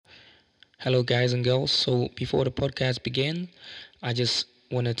Hello, guys and girls. So before the podcast begin, I just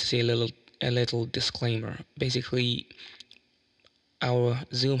wanted to say a little disclaimer. Basically, our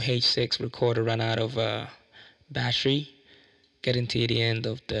Zoom H6 recorder ran out of battery, getting to the end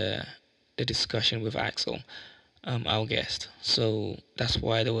of the discussion with Axel, our guest. So that's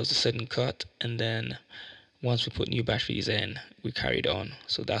why there was a sudden cut, and then once we put new batteries in, we carried on.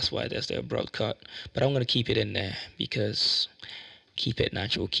 So that's why there's the abrupt cut. But I'm gonna keep it in there because keep it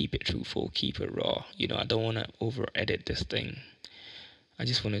natural, keep it truthful, keep it raw. I don't want to over edit this thing. I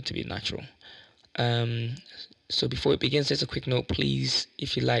just want it to be natural. Um, so before it begins, just a quick note, please,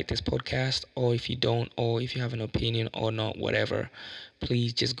 if you like this podcast, or if you don't, or if you have an opinion or not, whatever,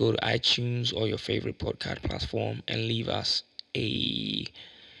 please just go to iTunes or your favorite podcast platform and leave us a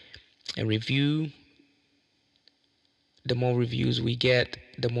review. The more reviews we get,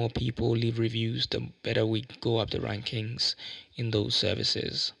 the more people leave reviews, the better we go up the rankings in those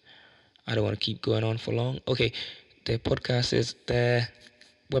services. I don't want to keep going on for long. Okay, the podcast is the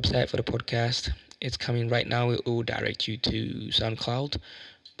website for the podcast. It's coming right now. It will direct you to SoundCloud,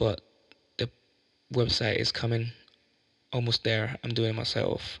 but the website is coming almost there. I'm doing it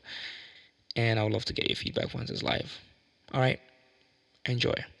myself, and I would love to get your feedback once it's live. All right,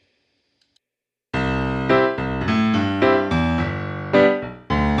 enjoy.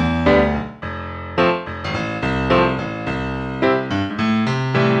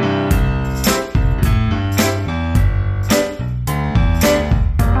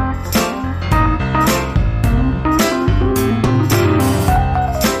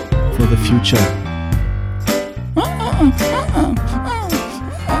 For the future.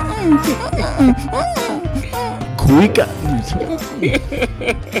 Quick.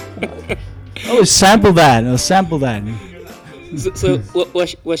 Oh, sample that. I'll sample that.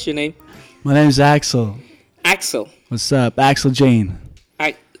 What's your name? My name's Axel. Axel. What's up, Axel Jane?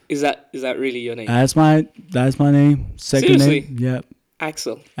 Is that really your name? That's my name. Second Seriously? name. Yep.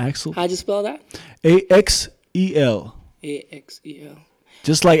 Axel. Axel. How'd you spell that? Axel. Axel.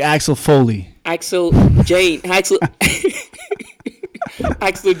 Just like Axel Foley. Axel Jane. Axel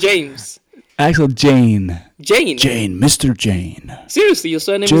James. Axel Jane. Jane. Jane. Mr. Jane. Seriously, your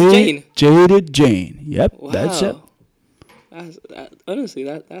surname is Jane. Jaded Jane. Yep. Wow. That's it. Honestly,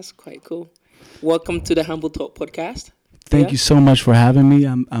 that's quite cool. Welcome to the Humble Talk podcast. Thank Yeah. you so much for having me.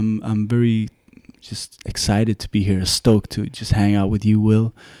 I'm very just excited to be here, stoked to just hang out with you,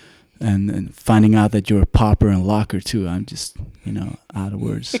 Will, and finding out that you're a popper and locker too. I'm just out of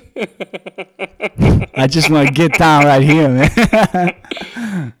words. I just want to get down right here,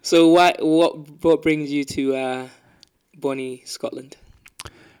 man. So what brings you to Bonnie, Scotland?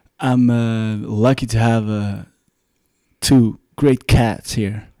 I'm lucky to have two great cats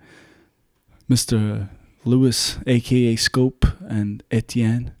here, Mr. Lewis, aka Scope, and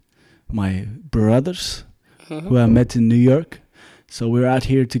Etienne, my brothers, who I met in New York. So we're out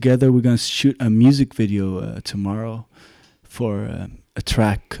here together. We're gonna shoot a music video tomorrow for a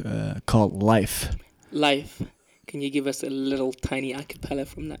track called Life. Life. Can you give us a little tiny a cappella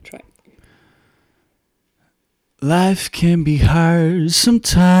from that track? Life can be hard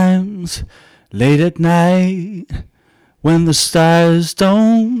sometimes, late at night, when the stars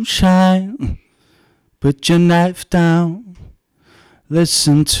don't shine. Put your knife down,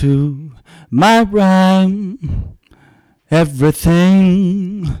 listen to my rhyme.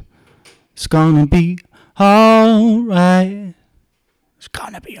 Everything is gonna be alright. It's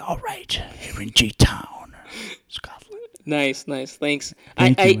gonna be alright here in G-Town, Scotland. Nice, thanks.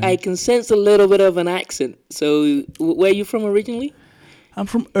 Thank you, man. I can sense a little bit of an accent. So where are you from originally? I'm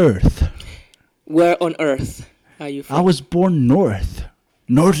from Earth. Where on earth are you from? I was born north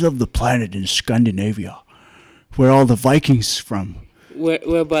of the planet in Scandinavia, where all the Vikings from.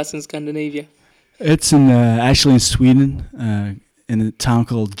 Whereabouts in Scandinavia? It's actually in Sweden, in a town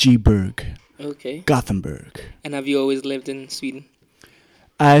called Geberg, Okay. Gothenburg. And have you always lived in Sweden?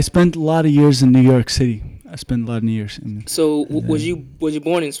 I spent a lot of years in New York City. I spent a lot of years in. So was you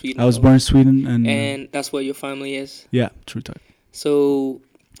born in Sweden? I was born in Sweden, and And that's where your family is. yeah, true talk. So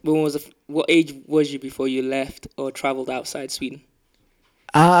what age was you before you left or traveled outside Sweden?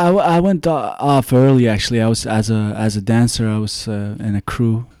 I went off early actually. I was as a dancer. I was in a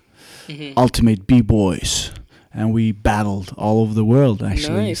crew, Ultimate B-Boys, and we battled all over the world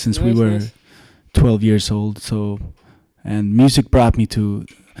actually since we were 12 years old. So, and music brought me to.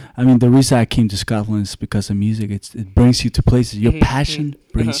 I mean, the reason I came to Scotland is because of music. It brings you to places. Your passion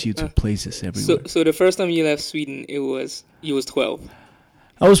brings you to places everywhere. So the first time you left Sweden, you was 12.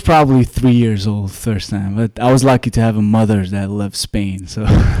 I was probably 3 years old first time, but I was lucky to have a mother that loved Spain, so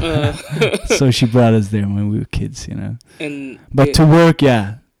so she brought us there when we were kids, And But to work,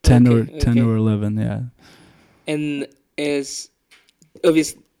 yeah, 10 Okay, or 10 okay. or 11. Yeah. And is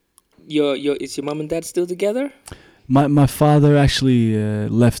obvious your is your mom and dad still together? My father actually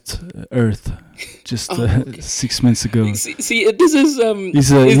left Earth just Oh, okay. 6 months ago. See, this is it's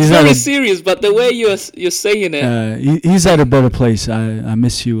He's at very a serious, but the way you're saying it, he's at a better place. I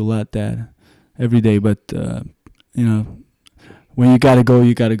miss you a lot, Dad, every day. But you know, when you gotta go,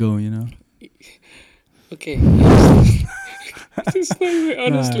 you gotta go. You know. okay. It's not even- No,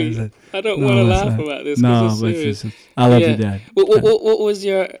 honestly, I don't want to no, it's laugh not. about this because No, it's but serious. I love you, Yeah. Dad. What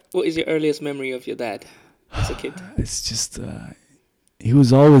is your earliest memory of your dad as a kid? It's just he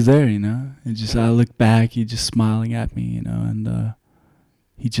was always there, you know. It just I look back, he just smiling at me, you know, and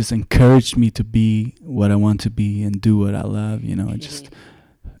he just encouraged me to be what I want to be and do what I love, you know. It just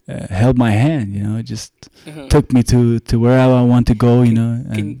held my hand, you know. It just Uh-huh. took me to wherever I want to go, you know.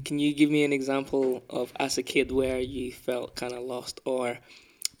 Can And Can you give me an example of as a kid where you felt kind of lost or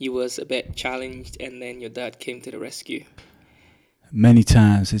you was a bit challenged and then your dad came to the rescue? many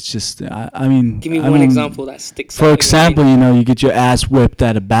times, it's just I mean, Give me one example that sticks for out in your example, mind. you know, you get your ass whipped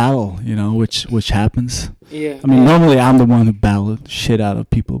at a battle, you know, which happens. Yeah. I mean, Yeah. normally I'm the one who battled shit out of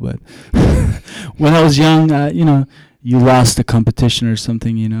people, but when I was young, you know, you lost a competition or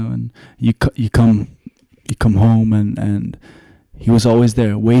something, you know, and you come home and he was always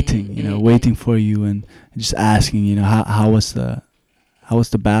there waiting, you know, waiting for you and just asking, you know, how was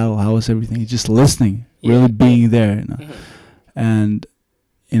the battle, how was everything, just listening, really being there, you know, Uh-huh. and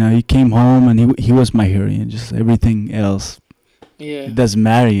you know, he came home and he was my hero, and just everything else Yeah. it doesn't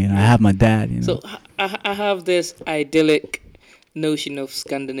matter, you know. I have my dad, you know. So I have this idyllic notion of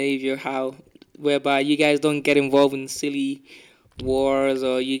Scandinavia, how whereby you guys don't get involved in silly wars,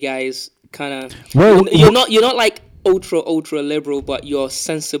 or you guys kind of Well, you're not like ultra liberal, but you're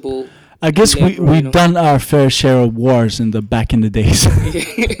sensible. I guess liberal, we've done our fair share of wars in the back in the days.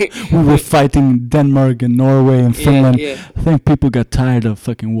 We were fighting Denmark and Norway and Finland. Yeah, I think people got tired of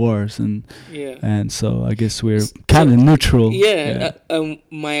fucking wars, yeah. and so I guess we're kind of neutral. Yeah.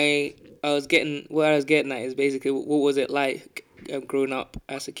 My I was getting where I was getting at is basically what was it like growing up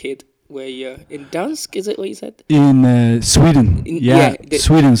as a kid, where you're in Dansk? Is it what you said? In Sweden,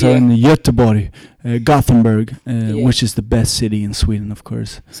 Sweden, so in Göteborg, Gothenburg, which is the best city in Sweden, of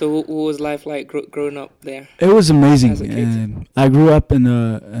course. So what was life like growing up there? It was amazing. As a kid? I grew up in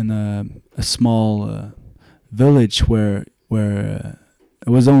a small village where it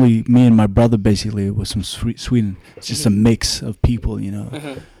was only me and my brother. Basically, it was from Sweden. It's just a mix of people, you know,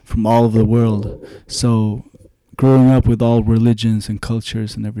 from all over the world. So growing up with all religions and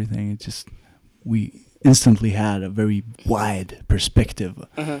cultures and everything, we instantly had a very wide perspective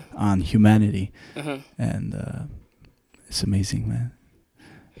on humanity, and it's amazing, man.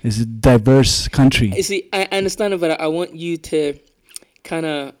 It's a diverse country. You see, I understand, but I want you to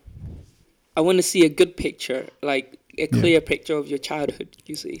I want to see a good picture, like a clear picture of your childhood.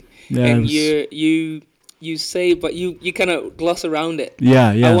 You see, and you say, but you kind of gloss around it.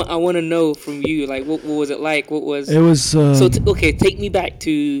 Yeah. I want to know from you, like, what was it like? What was it was? So okay, take me back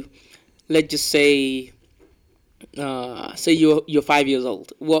to, let's just say you're 5 years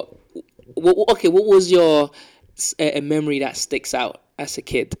old. What was your a memory that sticks out as a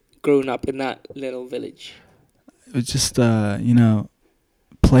kid growing up in that little village? It's just you know,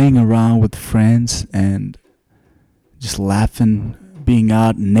 playing around with friends and just laughing, being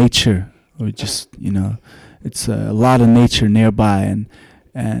out in nature, or just, you know, it's a lot of nature nearby,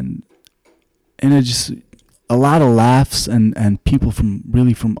 and it just a lot of laughs and people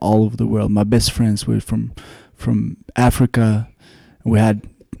from all over the world. My best friends were from Africa. We had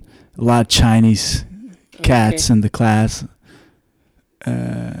a lot of Chinese cats in the class.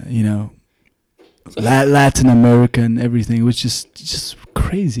 You know, Latin America and everything. It was just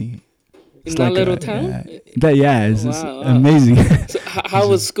crazy. In that little town? It's just amazing. So how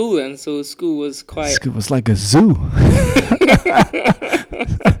was school then? So school was quite... School was like a zoo.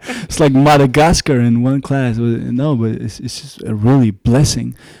 It's like Madagascar in one class. No, but it's just a really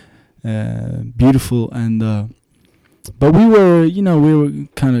blessing. Beautiful. And but we were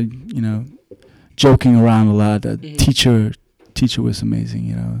kind of, you know, joking around a lot. Teacher was amazing,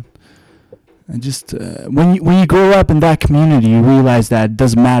 you know. And just when you grow up in that community, you realize that it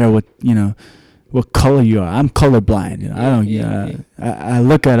doesn't matter what color you are. I'm colorblind. You know, I don't. I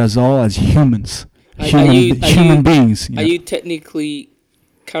look at us all as humans, human beings. Are you technically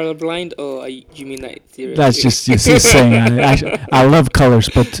colorblind, or do you mean that theoretically? That's just saying. I love colors,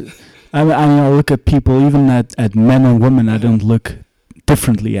 but I look at people, even at men and women. I don't look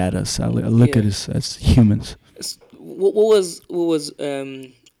differently at us. I look at us as humans. What was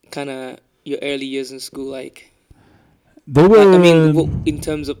kind of your early years in school like? They I mean, were. in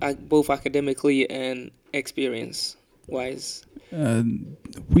terms of both academically and experience wise. Uh,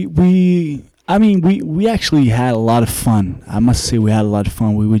 we. I mean, we actually had a lot of fun. I must say, we had a lot of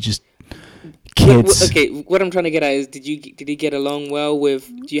fun. We were just kids. Okay, what I'm trying to get at is, did you get along well with?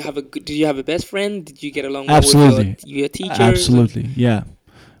 Did you have a best friend? Did you get along well with Absolutely, your teachers? absolutely, yeah.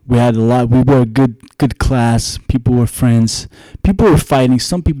 We had a lot. We were a good class. People were friends. People were fighting.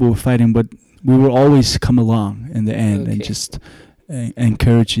 Some people were fighting, but we would always come along in the end and Okay. just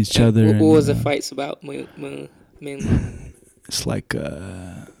encourage each And other. what was the And fights about mainly? it's like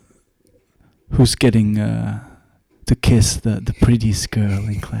who's getting to kiss the prettiest girl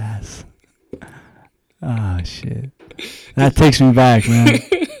in class. Oh shit, that takes me back, man.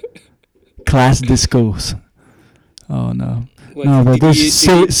 Class discos. Oh no, What no, but there's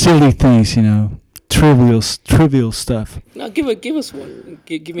did silly things, you know, trivial stuff. No, give us one.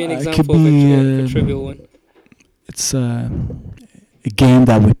 Give me an It could example of be a trivial one. it's a game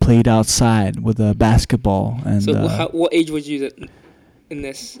that we played outside with a basketball, and So what age was you in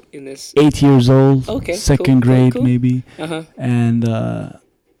this? 8 years old, Okay, second cool, grade cool. maybe, Uh-huh. and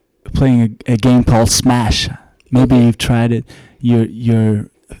playing a game called Smash. Maybe Okay. you've tried it. You're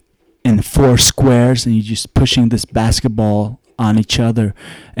in four squares, and you're just pushing this basketball on each other,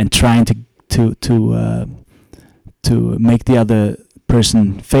 and trying to to uh, to make the other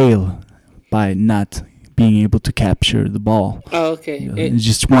person fail by not being able to capture the ball. Oh, okay. You know, it's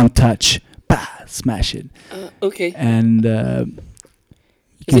just one touch, bah, smash it, Okay. and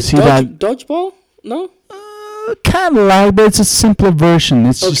you can Is see it that dodgeball? No. kind of like, but it's a simpler version.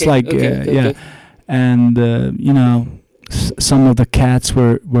 It's just like Okay. yeah, and you know, some of the cats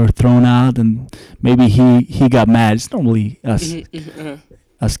were thrown out, and maybe he got mad. It's normally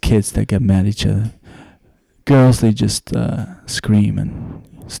us kids that get mad at each other. Girls, they just scream and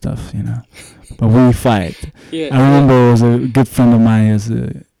stuff, you know. But we fight. Yeah. I remember it was a good friend of mine has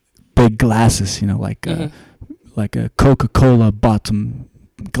big glasses, you know, like a Coca-Cola bottom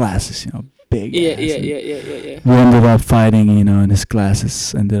glasses, you know, big. Yeah. ass. Yeah. We ended up fighting, you know, and his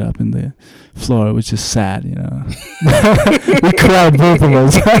glasses ended up in the floor, which is sad, you know. We cried, both of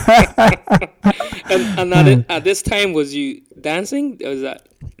us. And at this time, was you dancing? Or was that?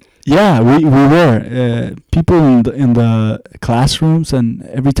 Yeah, we were people in the classrooms, and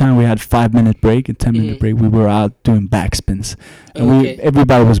every time we had 5 minute break and 10 minute break, we were out doing backspins, and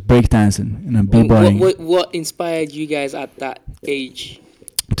everybody was breakdancing and b-boying. What inspired you guys at that age?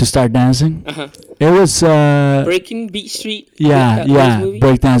 To start dancing, Uh huh. it was Breaking Beat Street. yeah, Movie?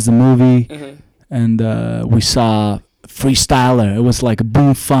 breakdance the movie, Uh-huh. and we saw Freestyler. It was like a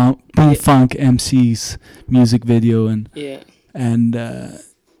boom funk MC's music video, Yeah. and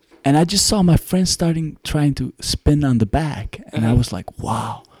I just saw my friends trying to spin on the back, and I was like,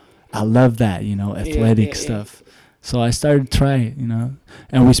 wow, I love that, you know, athletic stuff. So I started trying, you know,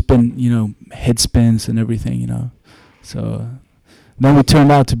 and we spin, you know, head spins and everything, you know. So then we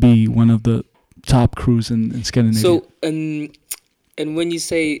turned out to be one of the top crews in Scandinavia. So and when you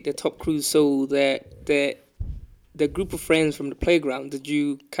say the top crew, so the group of friends from the playground, did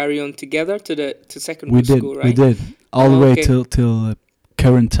you carry on together to secondary school, right? We did all the way okay. till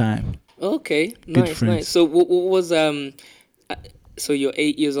current time. Okay, Good nice. friends. So what was so you're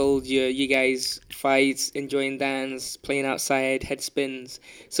 8 years old. You guys fights, enjoying dance, playing outside, head spins.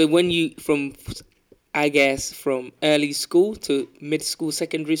 So when you I guess from early school to mid school,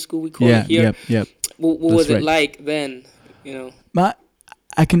 secondary school, we call it here. Yep. What was it like then? You know.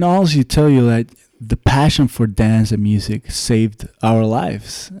 I can honestly tell you that the passion for dance and music saved our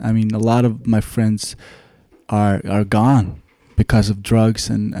lives. I mean, a lot of my friends are gone because of drugs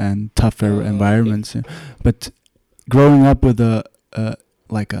and tougher environments. Okay. But growing up with a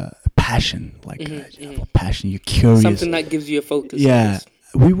passion, you have a passion, you're curious. Something that gives you a focus. Yeah,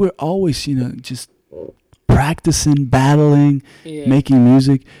 we were always, you know, just practicing, battling, making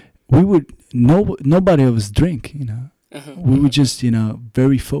music. We would nobody of us drink, you know. We were just, you know,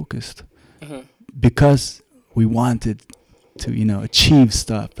 very focused because we wanted to, you know, achieve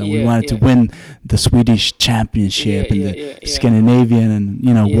stuff, and we wanted to win the Swedish championship and the Scandinavian and,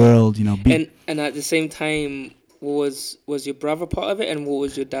 you know, world, you know. And at the same time, was your brother part of it, and what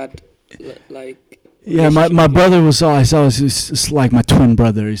was your dad like? Yeah, my brother was always it's like my twin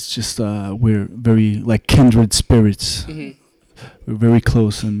brother. It's just we're very like kindred spirits. We're very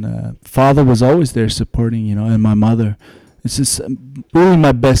close, and father was always there supporting, you know, and my mother. It's just really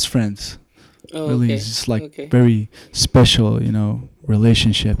my best friends. Really, it's just like very special, you know,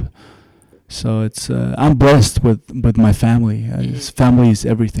 relationship. So it's I'm blessed with my family. Family is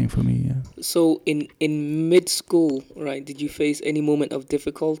everything for me. Yeah. So in mid school, right? Did you face any moment of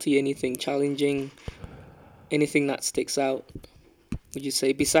difficulty? Anything challenging? anything that sticks out? Would you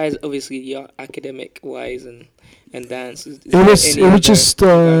say, besides obviously your academic wise and dance, is there any other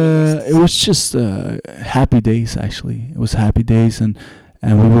environment it was just happy days actually. It was happy days, and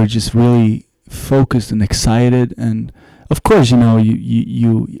we were just really focused and excited, and of course,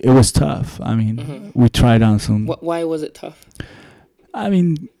 you it was tough. I mean, we tried on some. Why was it tough? I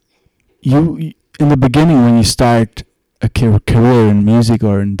mean, you in the beginning when you start a career in music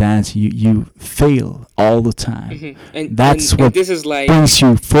or in dance, you fail all the time. That's what and this is like brings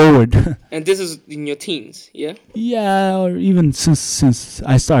you forward. and this is in your teens, yeah. Yeah, or even since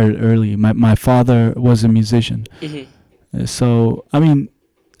I started early. My father was a musician, so I mean,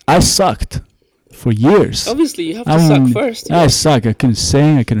 I sucked for years. Obviously, you have to suck first. I suck. I couldn't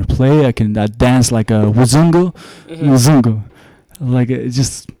sing. I couldn't play. I dance like a wazungu, like it's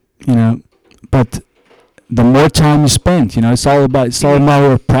just But the more time you spend, it's all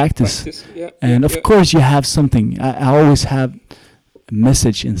about practice. Yeah, and of course, you have something. I always have a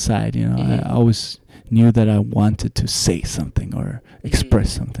message inside. I always knew that I wanted to say something or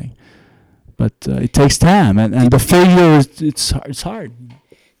express something, but it takes time, and the failure it's hard.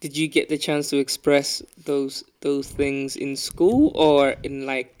 Did you get the chance to express those things in school or in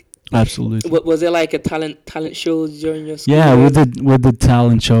like? Absolutely. Was there like a talent show during your school? Yeah, with the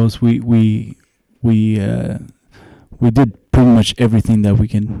talent shows, we did pretty much everything that we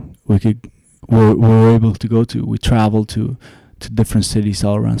were able to go to. We traveled to different cities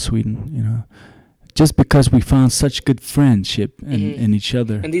all around Sweden, just because we found such good friendship in each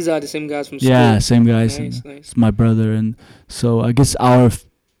other. And these are the same guys from school? Yeah, same guys. Nice. It's my brother, and so I guess our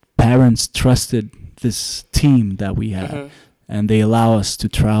parents trusted this team that we had, and they allow us to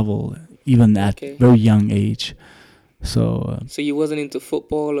travel even at very young age. So you wasn't into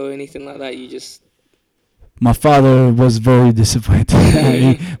football or anything like that. You just. My father was very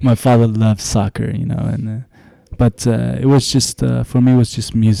disappointed. My father loved soccer, but it was just for me. It was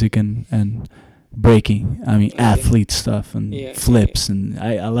just music and breaking. I mean, athlete stuff and flips, and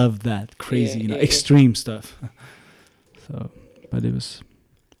I love that crazy, extreme stuff. So, but it was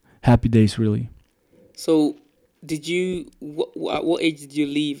happy days, really. So, did you? At what age did you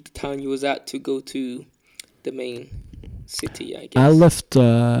leave the town you was at to go to the main city? I guess I left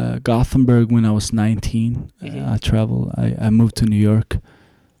Gothenburg when I was 19. I traveled. I moved to New York.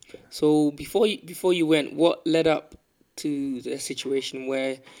 So before you went, what led up to the situation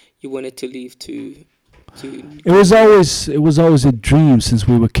where you wanted to leave to? It was always a dream since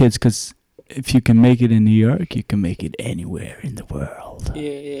we were kids. Because if you can make it in New York, you can make it anywhere in the world.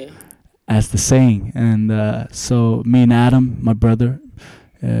 Yeah. As the saying, and so me and Adam, my brother,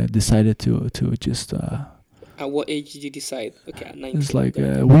 decided to just. At what age did you decide? Okay, at 19. It's like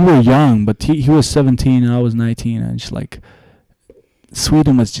we were young, but he was 17 and I was 19, and just like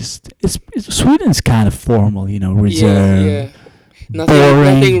Sweden was just Sweden's kind of formal, reserved. Yeah.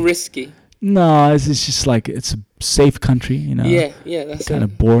 Nothing risky. No, it's just like it's a safe country, Yeah, that's kind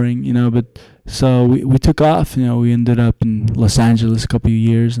of boring, But so we took off, We ended up in Los Angeles a couple of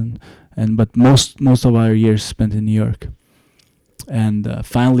years, but most of our years spent in New York, and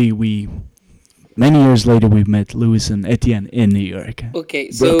finally many years later we met Louis and Etienne in New York. Okay,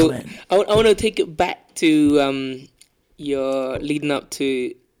 Brooklyn. So I want to take it back to your leading up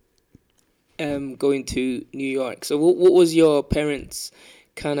to going to New York. So what was your parents'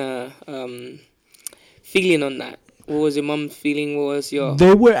 kind of feeling on that? What was your mom's feeling? What was your...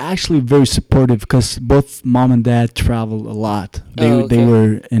 They were actually very supportive because both mom and dad traveled a lot. They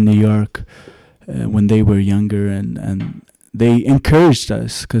were in New York when they were younger, and they encouraged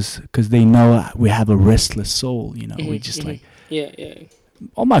us because they know we have a restless soul, we just like... Yeah.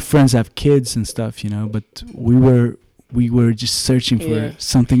 All my friends have kids and stuff, but we were just searching for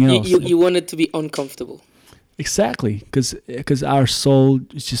something else. You wanted to be uncomfortable. Exactly, because our soul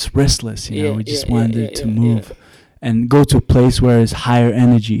is just restless, we just wanted to move and go to a place where it's higher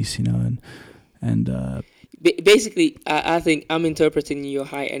energies, and basically, I think I'm interpreting your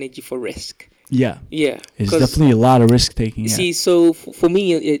high energy for risk. Yeah. It's 'cause definitely a lot of risk taking. See, so for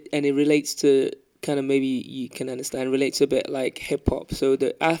me, it relates to kind of, maybe you can understand, relates a bit like hip hop. So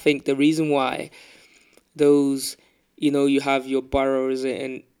I think the reason why those, you have your boroughs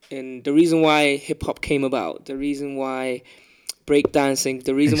and the reason why hip hop came about, the reason why breakdancing,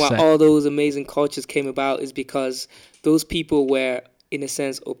 the reason why all those amazing cultures came about is because those people were, in a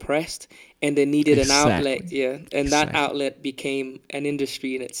sense, oppressed, and they needed an outlet, and that outlet became an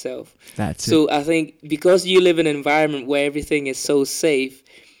industry in itself. So I think because you live in an environment where everything is so safe,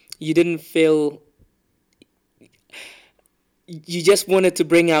 you didn't feel you just wanted to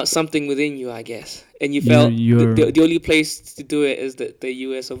bring out something within you, I guess, and you felt the only place to do it is the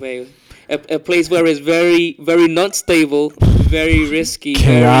U.S. of A. A place where it's very, very not stable, very risky,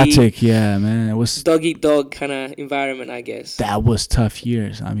 chaotic. Very, yeah, man, it was dog eat dog kind of environment, I guess. That was tough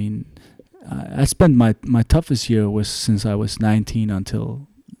years. I mean, I spent my toughest year was since I was 19 until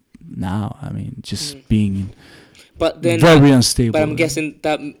now. I mean, just being. But then, very unstable. But I'm guessing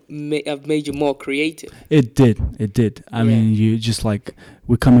that have made you more creative. It did. I mean, you just like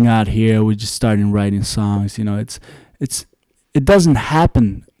we're coming out here. We're just starting writing songs. You know, it doesn't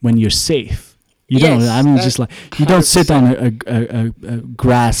happen when you're safe. You don't. I mean, just like you 100%. Don't sit on a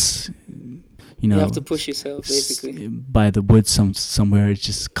grass. You know, you have to push yourself basically by the woods somewhere. It's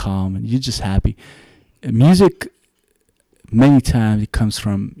just calm and you're just happy. Music, many times it comes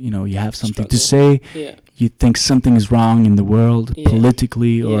from you have something to say. Yeah. You think something is wrong in the world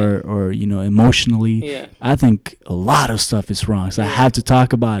politically or emotionally. Yeah. I think a lot of stuff is wrong, so I have to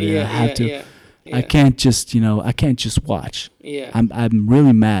talk about it. I have to. Yeah. I can't just watch. Yeah. I'm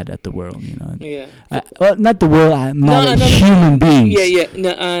really mad at the world. Yeah. Well, not the world. I'm mad at human beings. Yeah.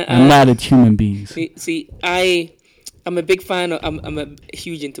 No. I'm mad at human beings. See, I'm a big fan. I'm a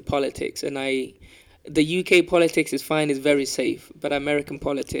huge into politics, and the UK politics is fine, it's very safe, but American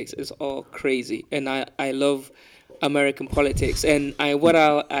politics is all crazy, and I love American politics, and I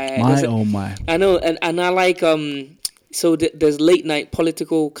know, and I like so there's late night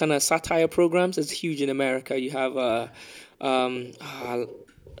political kind of satire programs. It's huge in America. You have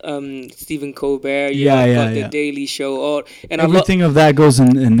Stephen Colbert, the Daily Show, and everything of that goes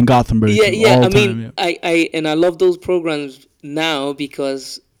in Gothenburg. Yeah. I love those programs now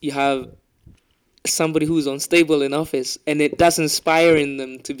because you have somebody who's unstable in office, and it does inspire in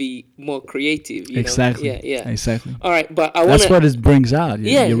them to be more creative. Exactly. Yeah. Exactly. All right, but that's what it brings out.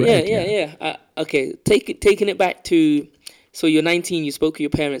 Yeah. Okay, taking it back to, so you're 19. You spoke to your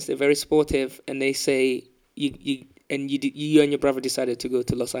parents. They're very supportive, and they say you and your brother decided to go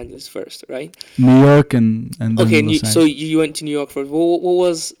to Los Angeles first, right? New York and then okay. So you went to New York first. What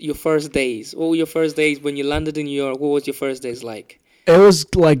was your first days? What were your first days when you landed in New York? What was your first days like? It was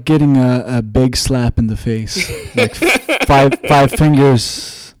like getting a big slap in the face, like five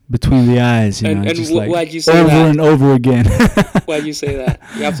fingers between the eyes, and just why'd you say over that? and over again. Why'd you say that?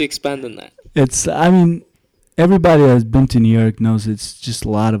 You have to expand on that. I mean, everybody that's been to New York knows it's just a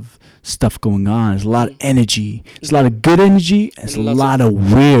lot of stuff going on. There's a lot of energy. There's a lot of good energy. There's a lot of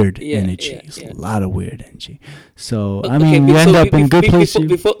weird energy. There's a lot of weird energy. So, I mean, you end up in good places.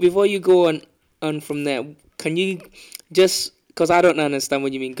 Before you go on from there, can you just... Because I don't understand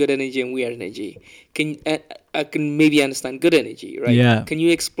what you mean good energy and weird energy. I can maybe understand good energy, right? Yeah. Can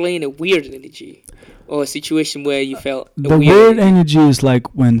you explain a weird energy or a situation where you felt the weird energy is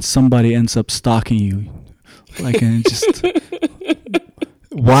like when somebody ends up stalking you, like and just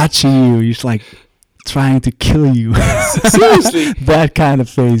watching you. You're just like trying to kill you. Seriously, that kind of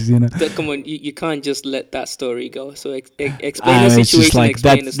phase, Come on, you can't just let that story go. So explain the situation. It's just like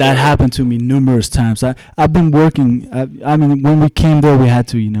explain the story. That happened to me numerous times. I've been working. I mean, when we came there, we had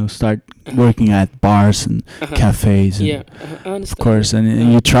to start working at bars and cafes. And I understand. Of course,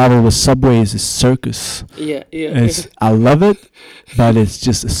 and you travel with subways. It's circus. Yeah. I love it, but it's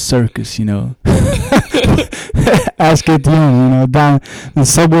just a circus. Ask Etienne, down the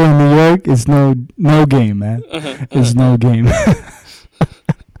subway in New York is no game, man. It's no game.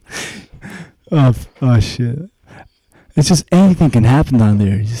 oh shit! It's just anything can happen down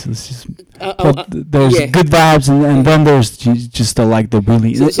there. There's good vibes, and then there's just the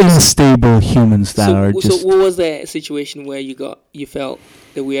really unstable humans that are just. So what was that situation where you felt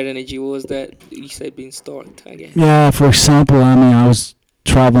the weird energy? What was that you said being stalked? I guess. Yeah, for example, I mean, I was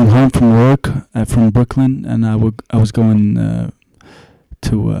traveling home from work from Brooklyn, and I was going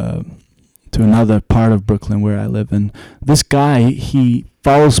to another part of Brooklyn where I live, and this guy, he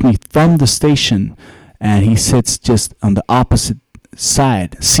follows me from the station, and he sits just on the opposite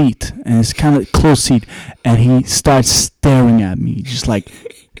seat, and it's kind of close seat, and he starts staring at me just like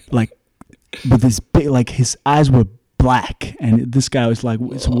with his big, like his eyes were black, and this guy was like,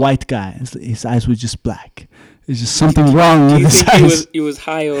 it's a white guy, his eyes were just black. There's just something wrong with his eyes. He was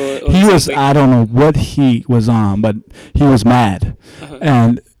high or he was, I don't know what he was on, but he was mad.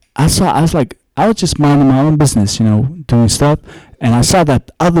 And I was just minding my own business, doing stuff, and I saw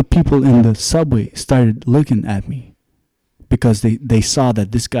that other people in the subway started looking at me because they saw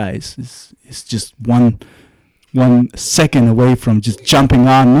that this guy is just one second away from just jumping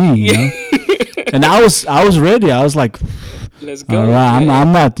on me, And I was ready. I was like, let's go. All right,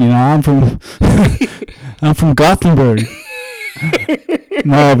 I'm not, I'm from I'm from Gothenburg.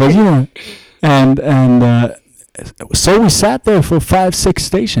 No, but and so we sat there for 5, 6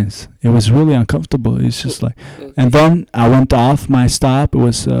 stations. It was really uncomfortable. It's just like, Okay. and then I went off my stop. It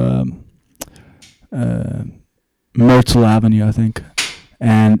was uh, Myrtle Avenue, I think,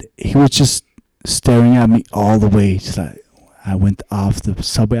 and he was just staring at me all the way. Just like I went off the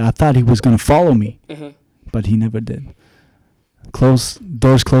subway. I thought he was gonna follow me, Uh-huh. but he never did.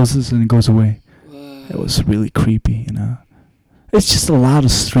 Doors closes and it goes away. Wow. It was really creepy, you know. It's just a lot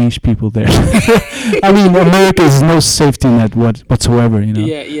of strange people there. I mean, America is no safety net whatsoever, you know.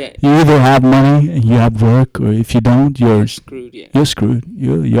 Yeah, yeah. You either have money and you have work, or if you don't, You're screwed, yeah. you're screwed.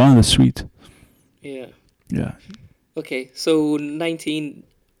 You're on the street. Yeah. Yeah. Okay, so 19,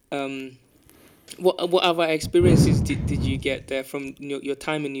 what other experiences did you get there from your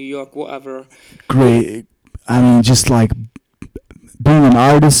time in New York? What other? Great. I mean, just like being an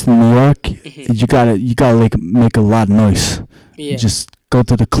artist in New York, Mhm. you gotta like make a lot of noise. Yeah. Just go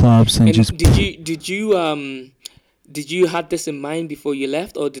to the clubs and And just. did you had this in mind before you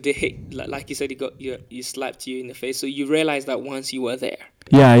left, or did it hit like you said you slapped you in the face? So you realized that once you were there.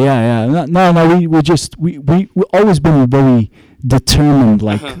 Yeah. No. We always been very determined,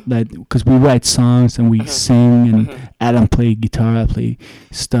 like Uh-huh. that, because we write songs and we Uh-huh. sing, and Uh-huh. Adam play guitar, I play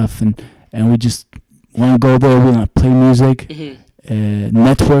stuff, and we just want to go there. We want to play music, Mhm.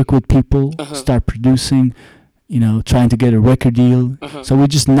 network with people, Uh-huh. start producing. You know, trying to get a record deal. Uh-huh. So we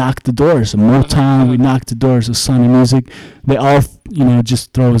just knocked the doors of Motown. We Uh-huh. knocked the doors of Sony Music. They all,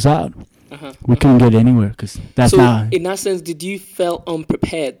 just throw us out. Uh-huh. We couldn't get anywhere because that's So not. in that sense, did you feel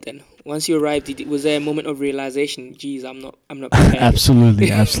unprepared then? Once you arrived, was there a moment of realization? Geez, I'm not prepared.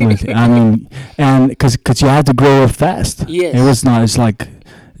 Absolutely. I mean, and because you had to grow up fast. Yes. It was not. It's like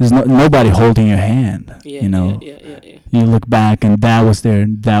there's nobody holding your hand. Yeah, you know. Yeah. You look back and that was there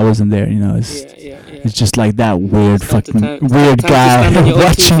and that wasn't there. You know. It's Yeah. it's just like that weird It's not the fucking time- weird time to stand on guy your own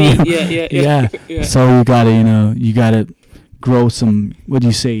watching two you. feet. Yeah. Yeah. So you gotta grow some. What do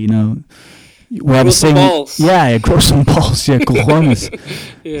you say? We have Grow a some saying. balls. Yeah, grow some balls. Yeah, cojones.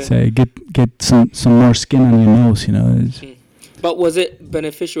 Yeah. So get some more skin on your nose. It's, But was it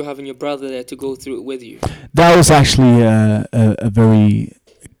beneficial having your brother there to go through it with you? that was actually a very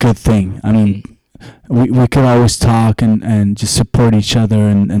good thing. I mean, we could always talk and just support each other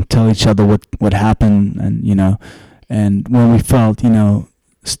and tell each other what happened, and when we felt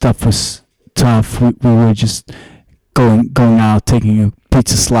stuff was tough, we were just going out, taking a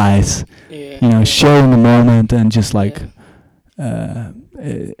pizza slice, Yeah. sharing the moment, and just like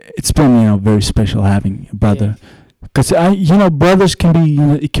it's been very special having a brother. Because brothers can be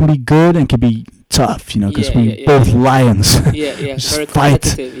it can be good and can be tough, because we both lions. Yeah. Just Very fight.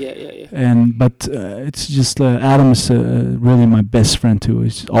 competitive. Yeah. But it's just Adam is really my best friend too.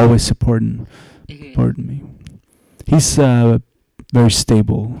 He's always supporting me. He's very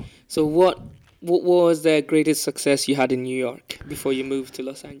stable. So what was the greatest success you had in New York before you moved to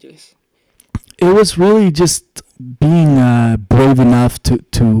Los Angeles? It was really just being brave enough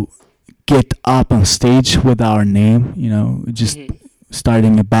to get up on stage with our name. Just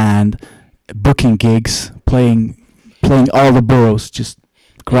starting a band, booking gigs, playing all the boroughs, just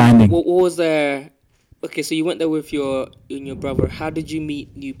grinding. What was there? Okay, so you went there with your brother. How did you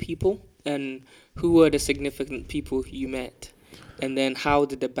meet new people, and who were the significant people you met? And then how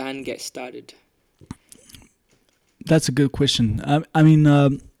did the band get started? That's a good question. I mean,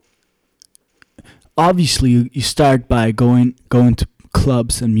 obviously you start by going to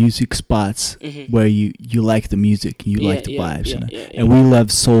clubs and music spots where you like the music, you like the vibes, and we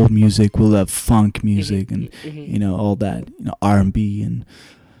love soul music, we love funk music, and all that, R&B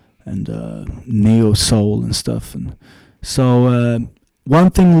and neo soul and stuff, and so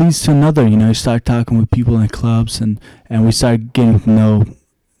one thing leads to another. You start talking with people in clubs, and we start getting to know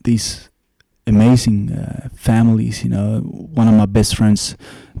these amazing families. One of my best friends,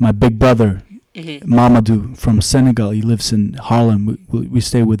 my big brother, Mamadou from Senegal. He lives in Harlem. We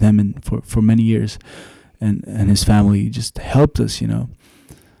stayed with him for many years, and his family just helped us.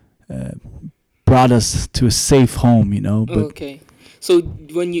 Brought us to a safe home. But Okay, so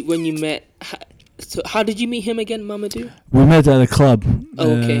when you met, so how did you meet him again, Mamadou? we met at a club.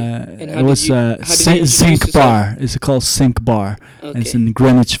 Okay, and it was how did you introduce Zinc yourself? Bar. It's called Zinc Bar. Okay. It's in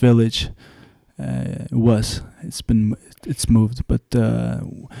Greenwich Village. It's moved, but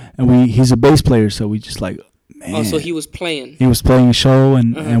and he's a bass player, so we just like, man. Oh, so he was playing. He was playing a show,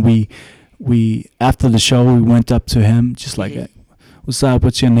 and Uh-huh. we after the show we went up to him, just like, what's up?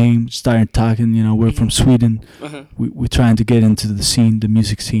 What's your name? Started talking. We're from Sweden. Uh-huh. We're trying to get into the scene, the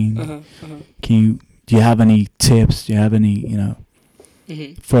music scene. Uh-huh. Uh-huh. Do you have any tips? Do you have any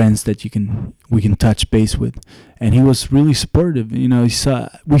friends that we can touch base with, and he was really supportive.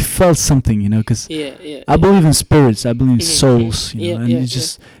 We felt something, because I believe in spirits, I believe in souls, and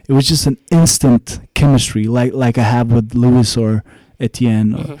it was just an instant chemistry, like I have with Louis or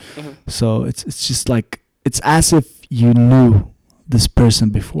Etienne. So it's just like it's as if you knew this person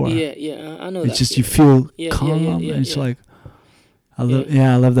before. I know. It's just you feel calm, and it's like I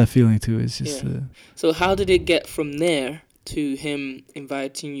love that feeling too. It's just. So how did it get from there to him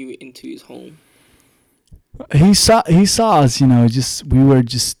inviting you into his home? He saw us, we were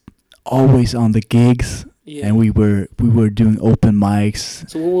just always on the gigs, and we were doing open mics.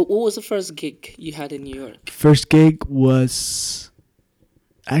 So what was the first gig you had in New York? First gig was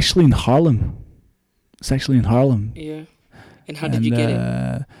actually in Harlem. It's actually in Harlem. Yeah. And how did you get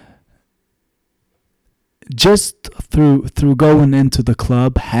it? Just through going into the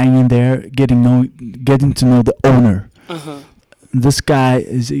club, hanging there, getting to know the owner. These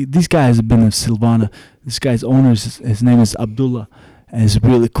guys have been in Silvana. This guy's owner, his name is Abdullah, and he's a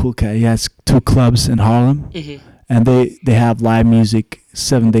really cool guy. He has 2 clubs in Harlem, and they have live music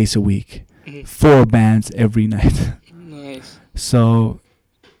 7 days a week, 4 bands every night. Nice. So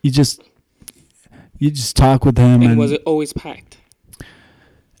you just talk with him. And was it always packed?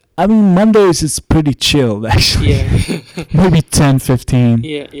 I mean, Mondays it's pretty chill, actually. Yeah. Maybe 10, 15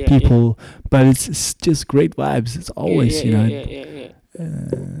 people. Yeah. But it's just great vibes. It's always, Yeah.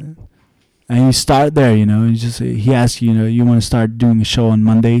 And you start there, he asks you, you want to start doing a show on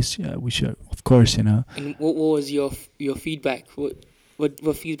Mondays? Yeah, we should, of course, And what was your feedback?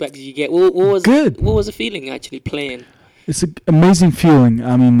 What feedback did you get? What was good? What was the feeling actually playing? It's an amazing feeling.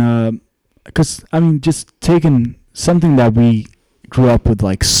 I mean, just taking something that we grew up with,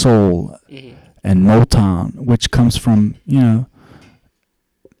 like soul and Motown, which comes from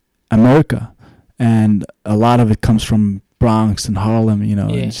America, and a lot of it comes from Bronx and Harlem,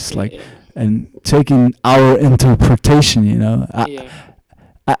 and just and taking our interpretation,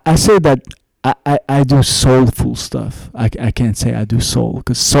 I say that I do soulful stuff. I can't say I do soul,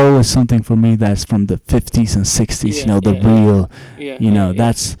 because soul is something for me that's from the 50s and 60s, real,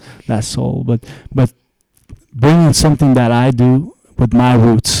 that's soul. But bringing something that I do with my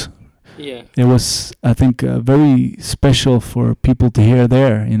roots, it was, I think, very special for people to hear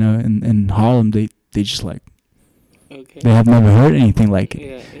there, in Harlem. They just like, they have never heard anything like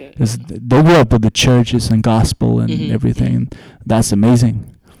it. They grew up with the churches and gospel and everything. That's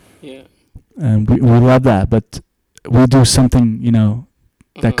amazing. And we love that, but we do something,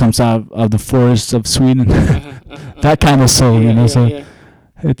 that comes out of the forests of Sweden. That kind of soul, so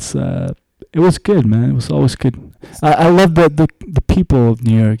it's it was good, man. It was always good. I love the people of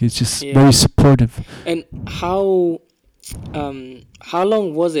New York. It's just very supportive. And how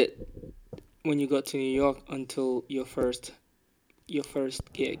long was it when you got to New York until your first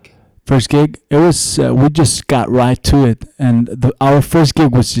gig? First gig, it was we just got right to it, and our first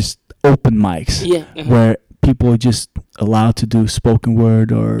gig was just open mics, where people are just allowed to do spoken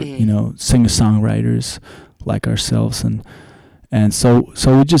word or singer-songwriters like ourselves, and so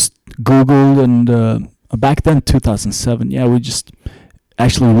we just Googled, and back then 2007, we just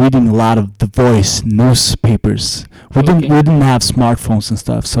actually reading a lot of The Voice newspapers. We didn't have smartphones and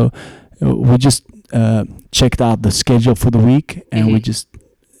stuff, so we just checked out the schedule for the week, and we just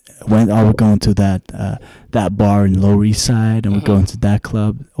went. We're going to that bar in Lower East Side, and we're going to that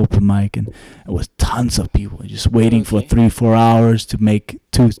club, open mic, and it was tons of people just waiting for 3-4 hours to make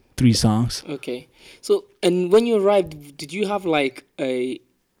 2-3 songs. Okay, so and when you arrived, did you have like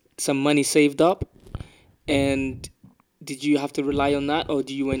some money saved up, and did you have to rely on that, or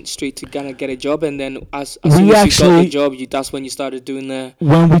do you went straight to Ghana get a job, and then as soon as you got the job, that's when you started doing the?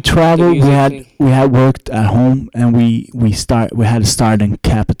 When we traveled, we had worked at home, and we had to start in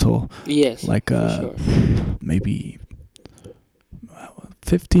capital. Yes, like maybe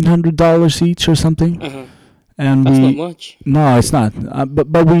 $1,500 each or something. And that's not much. No, it's not.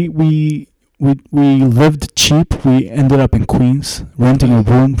 But we lived cheap. We ended up in Queens, renting a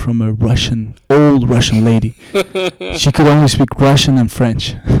room from a old Russian lady. She could only speak Russian and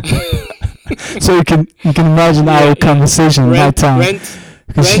French. So you can imagine our conversation in that time.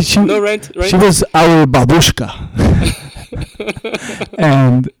 She was our babushka.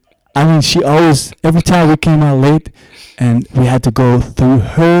 And I mean, she always, every time we came out late, and we had to go through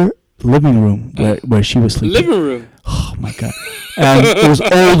her living room where she was sleeping. Living room? Oh my God. And it was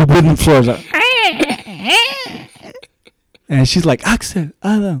old wooden floors. Like, and she's like, Axel,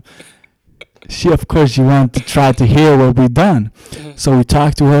 Adam. She wanted to try to hear what we've done. So we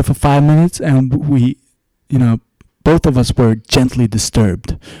talked to her for 5 minutes, and we, both of us were gently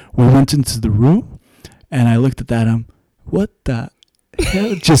disturbed. We went into the room, and I looked at Adam. What the?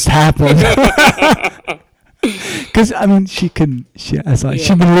 hell just happened? Because I mean, she's been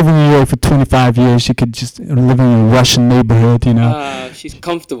living in New York for 25 years. She could just live in a Russian neighborhood, you know. She's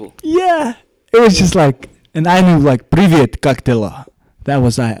comfortable. Yeah, it was just like, and I knew like "Привет, как дела?"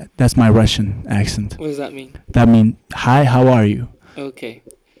 That's my Russian accent. What does that mean? That means hi, how are you? Okay.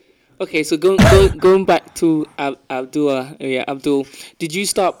 Okay, so going back to Abdul, did you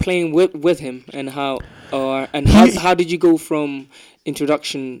start playing with him, and how did you go from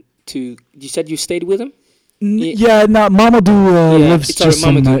introduction to? You said you stayed with him. Yeah, no, Mamadou lives just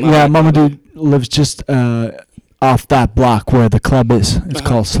Mamadou lives just off that block where the club is. It's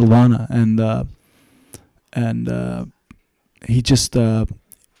called Silvana, and he just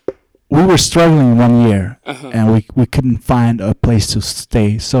we were struggling 1 year, and we couldn't find a place to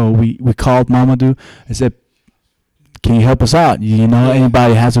stay, so we called Mamadou and said, "Can you help us out? You know,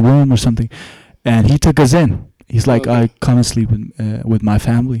 anybody has a room or something?" And he took us in. He's like, "I come and sleep with my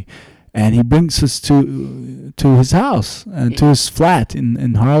family." And he brings us to his house and to his flat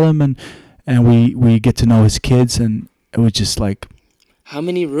in Harlem, and we get to know his kids, and it was just like, how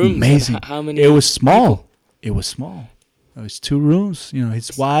many rooms? Amazing. How many? It was small. People? It was small. It was 2 rooms. You know,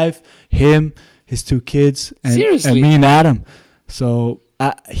 his wife, him, his 2 kids, and me and Adam. So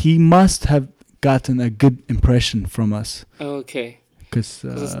he must have gotten a good impression from us. Okay. Because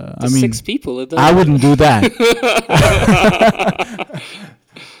I mean, 6 people. I wouldn't do that.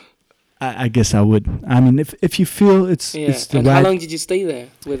 I guess I would. I mean, if you feel it's the and right. How long did you stay there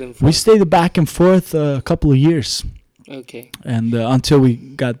with him for? We stayed back and forth a couple of years. Okay. And until we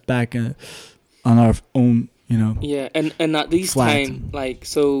got back on our own, you know. Yeah, and at this time, like,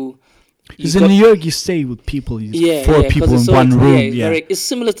 so. Because in New York, you stay with people. 4 people in one room. It's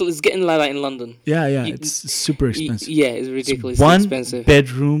similar to, it's getting like that in London. Yeah, it's super expensive. It's ridiculously expensive. One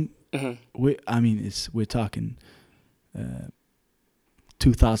bedroom. We're talking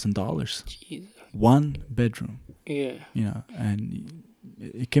 $2,000. One bedroom. Yeah. You know, and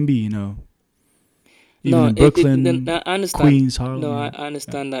it can be, you know, even in Brooklyn, I understand. Queens, Harlem. No, I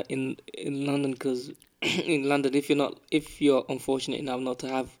understand that in London, because in London, if you're unfortunate enough not to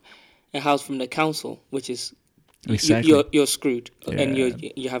have a house from the council, which is exactly. you're screwed, and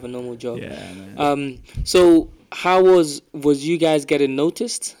you have a normal job. Yeah. So how was you guys getting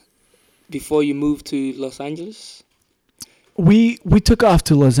noticed before you moved to Los Angeles? We took off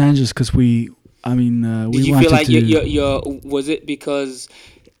to Los Angeles because we Did you feel like your was it because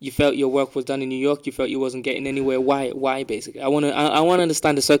you felt your work was done in New York? You felt you wasn't getting anywhere. Why basically? I want to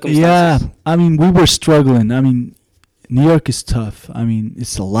understand the circumstances. Yeah, I mean, we were struggling. I mean, New York is tough. I mean,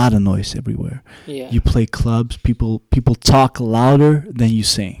 it's a lot of noise everywhere. Yeah. You play clubs. People talk louder than you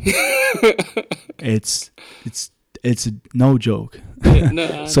sing. It's no joke.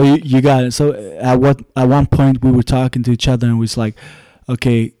 No, so you got it. So at one point we were talking to each other and was like,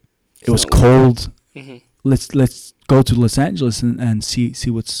 okay, it was cold. Mm-hmm. Let's go to Los Angeles and see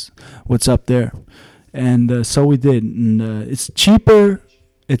what's up there. And so we did. And it's cheaper.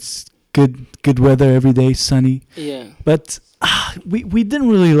 It's good weather every day, sunny. Yeah. But we didn't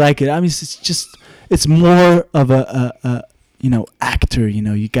really like it. I mean, it's more of a actor. You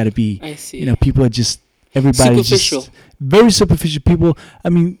know, you got to be. I see. You know, people are just. Everybody's superficial. Just very superficial people. I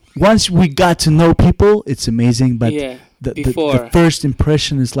mean, once we got to know people, it's amazing. But the first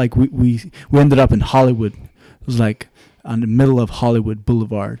impression is like we ended up in Hollywood. It was like on the middle of Hollywood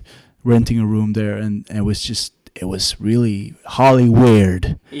Boulevard, renting a room there, and it was really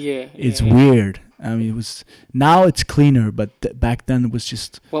Hollyweird. Yeah. It's weird. I mean, now it's cleaner, but back then it was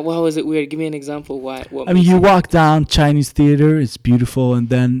just. Why was it weird? Give me an example. Why? I mean, you walk down Chinese Theater, it's beautiful, and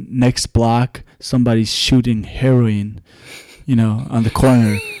then next block, somebody's shooting heroin, you know, on the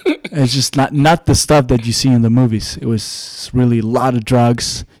corner. It's just not the stuff that you see in the movies. It was really a lot of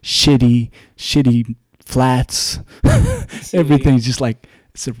drugs, shitty flats. Everything's just like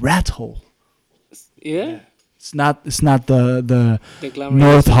it's a rat hole. Yeah. It's not the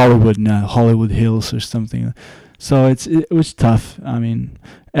North Hollywood, Hollywood Hills or something. So it was tough. I mean,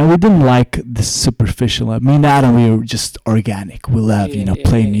 and we didn't like the superficial. I mean, Adam, we were just organic. We love,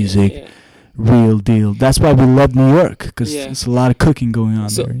 playing music, real deal. That's why we love New York, because there's a lot of cooking going on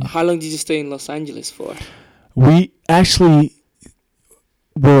there. So how long did you stay in Los Angeles for? We actually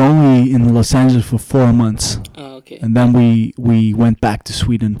were only in Los Angeles for 4 months. Oh, okay. And then we went back to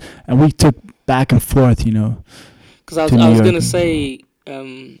Sweden, and we took back and forth, Because I was gonna say,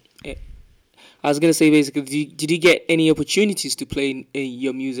 basically, did you get any opportunities to play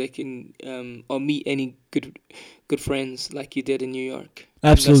your music or meet any good friends like you did in New York?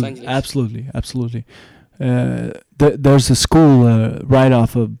 Absolutely. There's a school right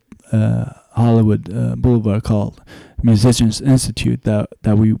off of Hollywood Boulevard called Musicians Institute that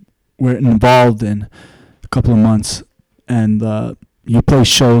we were involved in a couple of months, and you play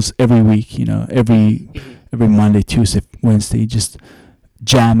shows every week. You know, every Monday, Tuesday, Wednesday, just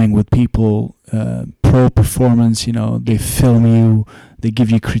jamming with people, pro performance. You know, they film you, they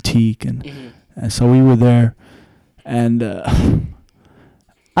give you critique, and so we were there, and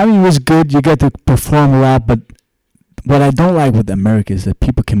I mean, it was good. You get to perform a lot, but what I don't like with America is that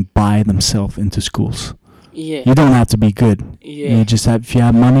people can buy themselves into schools. Yeah. You don't have to be good. Yeah. You just have, if you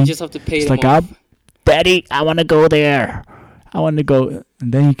have money, You just have to pay it's them like, off. Daddy, I want to go there. I want to go,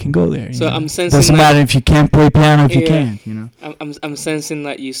 and then you can go there. So you know? I'm sensing Doesn't that- matter if you can't play piano if you Yeah. can't. You know. I'm sensing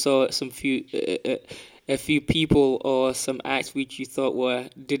that you saw a few people or some acts which you thought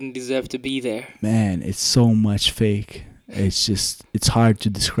didn't deserve to be there. Man, it's so much fake. It's hard to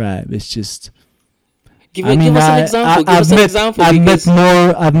describe. It's just. Give us an example. Give us an example.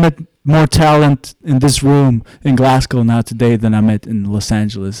 I've met more talent in this room in Glasgow now today than I met in Los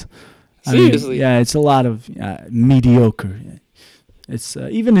Angeles. Seriously? Yeah, it's a lot of mediocre. It's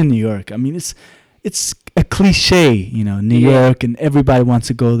even in New York. I mean, it's a cliche, you know, New Yeah. York, and everybody wants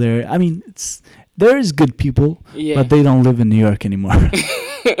to go there. I mean, there is good people, Yeah. but they don't live in New York anymore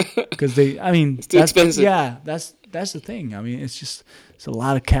because It's too expensive. Yeah, that's the thing. I mean, it's a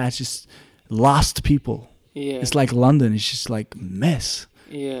lot of cats, just lost people. Yeah. It's like London. It's just like mess.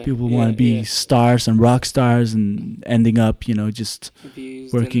 Yeah. People want to be stars and rock stars and ending up, you know, just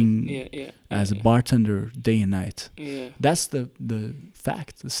abused working and, as a bartender day and night. Yeah. That's the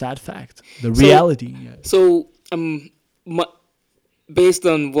fact, the sad fact, the So- reality. Yeah. So based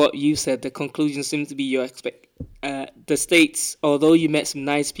on what you said, the conclusion seems to be the States. Although you met some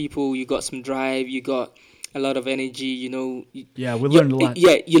nice people, you got some drive, you got a lot of energy. You know. Yeah, we learned a lot.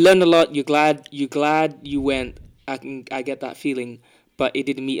 Yeah, you learned a lot. You're glad you went. I get that feeling, but it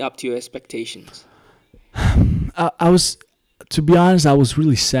didn't meet up to your expectations. I was, to be honest, I was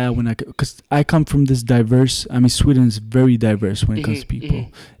really sad because I come from this diverse. I mean, Sweden is very diverse when it comes to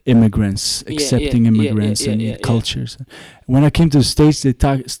people, immigrants, accepting immigrants and cultures. When I came to the States, they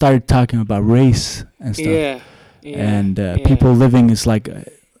started talking about race and stuff. And people living is like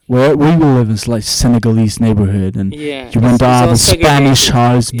where we live is like Senegalese neighborhood, and you went to all the Spanish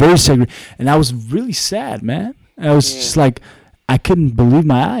house, very segregated. And I was really sad, man. I was just like, I couldn't believe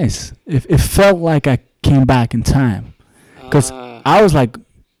my eyes. It felt like I came back in time, because I was like,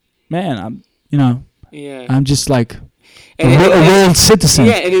 man, I'm just like a world citizen.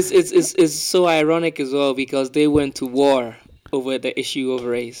 Yeah, and it's so ironic as well because they went to war over the issue of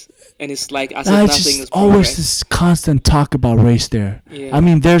race, and it's like as if nothing just is always progressed. this constant talk about race there. Yeah. I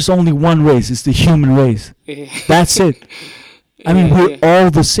mean, there's only one race. It's the human race. Yeah. That's it. I mean, we're all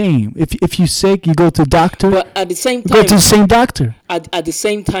the same. If you're sick, you go to the doctor. But at the same Go time, to the same doctor. at the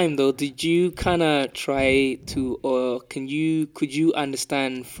same time though, did you kind of try to, or could you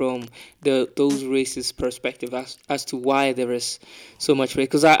understand from those racist perspective as to why there is so much race?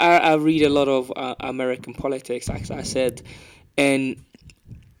 Because I read a lot of American politics, as I said, and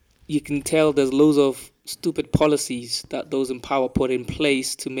you can tell there's loads of stupid policies that those in power put in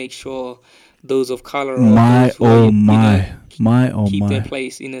place to make sure those of color keep their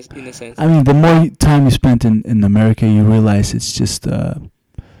place in a sense. I mean, the more time you spent in America, you realize it's just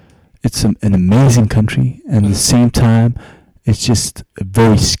it's an amazing country, and at the same time, it's just a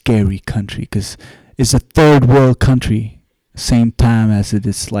very scary country because it's a third world country. Same time as it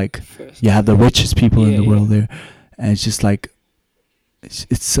is like you have the richest people in the world there, and it's just like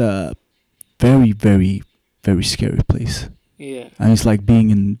it's a very, very, very scary place. Yeah. And it's like being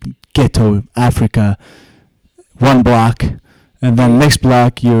in ghetto Africa, one block, and then next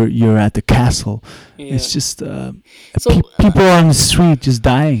block you're at the castle. Yeah. It's just So, people on the street just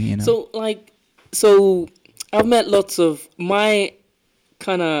dying, you know. So I've met lots of my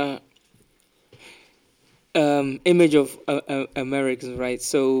kind of image of Americans, right?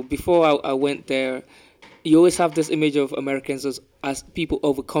 So before I went there, you always have this image of Americans as people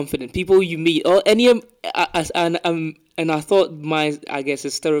overconfident, people you meet, or any and I thought I guess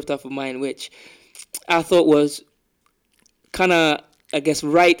a stereotype of mine, which I thought was kind of, I guess,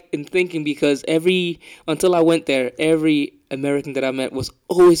 right in thinking, because until I went there, every American that I met was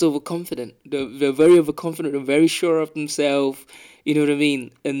always overconfident. They're very overconfident. They're very sure of themselves. You know what I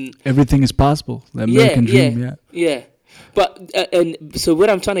mean? And everything is possible. The American dream, yeah. But and so what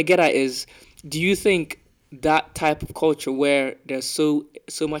I'm trying to get at is, do you think that type of culture where there's so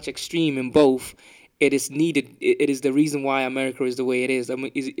much extreme in both, it is needed? It is the reason why America is the way it is. I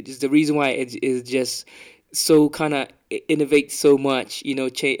mean, it is the reason why it is just so kind of innovates so much,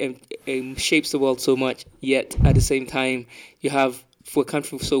 and shapes the world so much. Yet at the same time, you have for a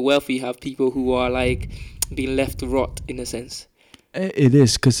country so wealthy, you have people who are like being left to rot in a sense. It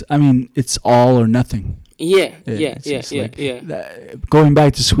is, because I mean, it's all or nothing. Yeah, It's just like yeah. going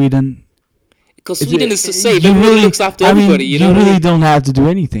back to Sweden. Because Sweden is so safe. You Everybody really, looks after I mean, everybody. You know you what I really mean? don't have to do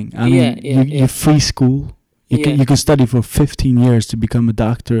anything. I Yeah, mean, yeah, you free school. Yeah. You can study for 15 years to become a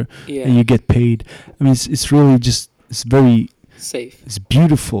doctor, Yeah. and you get paid. I mean, it's really just, it's very, Safe. it's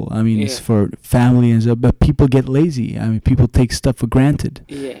beautiful. I mean, it's Yeah. for family and stuff. But people get lazy. I mean, people take stuff for granted.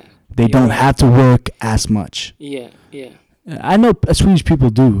 Yeah. They You're don't right. have to work as much. Yeah, yeah. I know Swedish people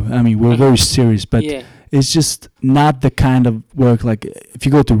do. I mean, we're very serious, but yeah. it's just not the kind of work like if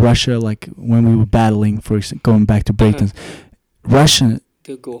you go to Russia, like when we were battling for going back to breakdance. Russia,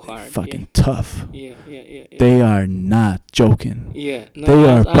 They'll go hard. fucking tough. Yeah, yeah, yeah. They are not joking. Yeah. No, They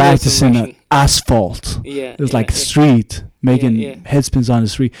I are know practicing some on Russian- asphalt. Yeah. It's yeah, like yeah. street, making yeah. headspins on the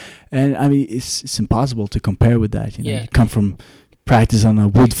street, and I mean it's impossible to compare with that. You know, Yeah. you come from practice on a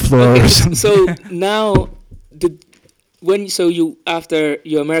wood floor Okay, or something. so now, you after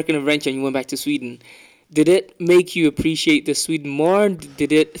your American adventure and you went back to Sweden, did it make you appreciate the Sweden more?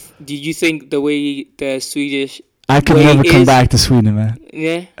 Did you think the way the Swedish I could way never come is- back to Sweden, man.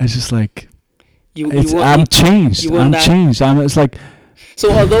 yeah It's just like you it's, want, I'm changed. you want I'm that- changed. It's like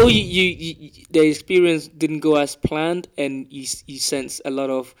so although you the experience didn't go as planned and you sense a lot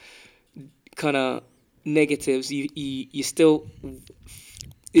of kind of negatives, you still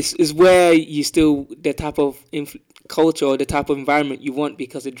is where you still the type of culture or the type of environment you want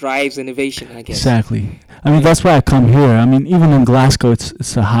because it drives innovation, I guess. exactly. I mean that's why I come here. I mean even in Glasgow,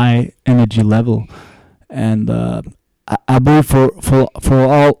 it's a high energy level, and I believe for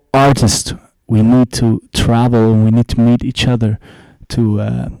all artists we need to travel and we need to meet each other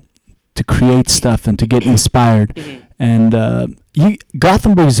to create stuff and to get inspired. Mhm. And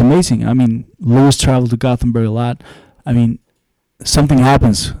Gothenburg is amazing. I mean, Lewis traveled to Gothenburg a lot. I mean, something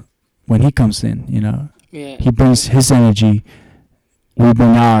happens when he comes in. You know, Yeah. he brings his energy. We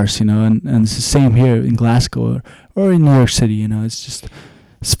bring ours. You know, and it's the same here in Glasgow or in New York City. You know, it's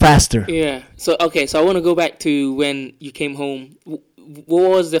faster. Yeah. So so I want to go back to when you came home. What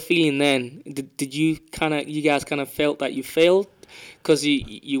was the feeling then? Did you guys kind of felt that you failed because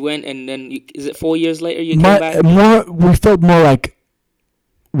you went and then is it 4 years later you came back? We felt more like,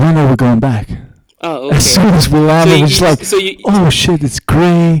 when are we going back? Oh, okay. As soon as we landed, you- it's just like, so you- oh shit, it's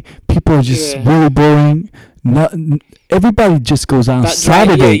gray. People are just Yeah. really boring. Everybody just goes on that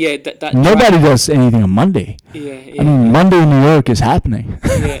Saturday. Yeah, that Nobody does anything on Monday. Yeah. I mean, Monday in New York is happening.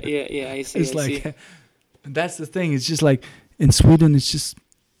 yeah. I see. It's I like, see. that's the thing. It's just like in Sweden, it's just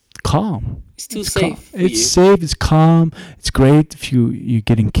calm. It's too It's safe. calm. For It's you. safe. It's calm. It's great if you're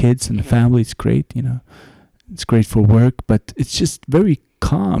getting kids and a family. It's great. You know, it's great for work, but it's just very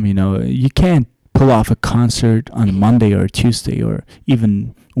calm. You know, you can't pull off a concert on a Monday or a Tuesday or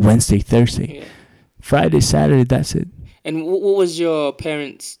even Wednesday, Thursday. Yeah. Friday, Saturday, that's it. And what was your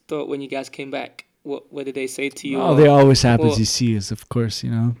parents' thought when you guys came back? What did they say to you? Oh, they're always happy Well- to see us, of course, you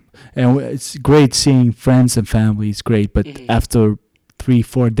know. And it's great seeing friends and family. It's great, but Mhm. after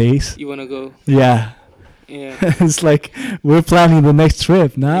 3-4 days, You want to go? yeah, Yeah. it's like we're planning the next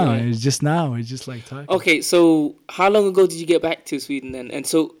trip now. Yeah. It's just now. It's just like talking. Okay, so how long ago did you get back to Sweden then? And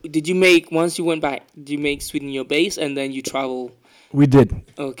so did you once you went back, did you make Sweden your base and then you travel? We did.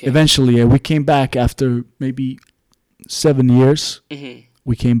 Okay. Eventually, we came back after maybe 7 years. Mm-hmm.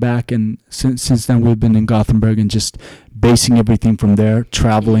 We came back, and since then we've been in Gothenburg and just basing everything from there,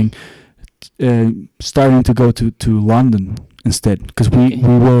 traveling, starting to go to London instead, because Okay.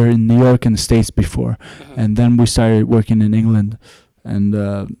 we were in New York and the States before, Uh-huh. and then we started working in England and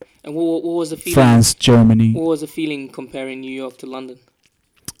And what was the feeling? France, Germany. What was the feeling comparing New York to London?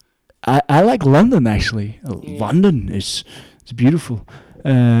 I like London actually. Yeah. London is it's beautiful.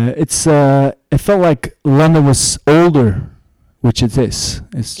 It felt like London was older, which it is.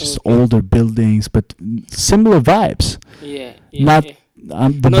 It's just Okay. older buildings, but similar vibes. Yeah. Not yeah.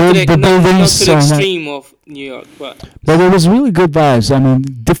 The not to buildings to the are not, extreme of New York, but it was really good vibes. I mean,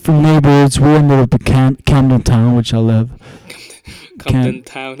 different neighborhoods. We ended up in Camden Town, which I love. Camden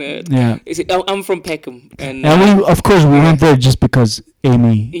Town. Yeah, I'm from Peckham, and and we of course we went there just because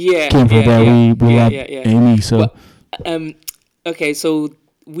Amy yeah, came from yeah, there. yeah, We yeah, love yeah, yeah. Amy, so Well, okay, so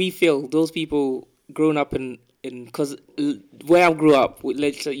we feel those people grown up in because where I grew up,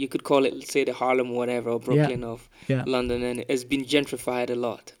 let's say you could call it, let's say the Harlem or whatever, or Brooklyn of yeah, London, and it has been gentrified a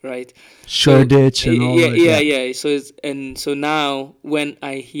lot, right? Shoreditch and all that. Yeah. So so now when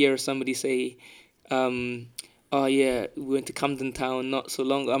I hear somebody say, oh yeah, we went to Camden Town not so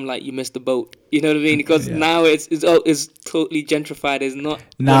long ago. I'm like, you missed the boat. You know what I mean? Because Yeah. now it's totally gentrified. It's not what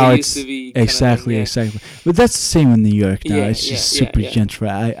it Now used to it's be. Kind of thing. exactly, Yeah. exactly. But that's the same in New York now. Yeah. It's Yeah. just Yeah. super Yeah.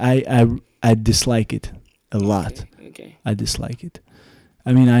 gentrified. I dislike it a lot. Okay. Okay. I dislike it.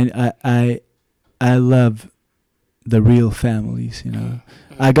 I mean, I love the real families. You know,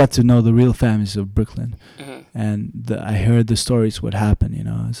 I got to know the real families of Brooklyn, Uh-huh. and I heard the stories what happened. You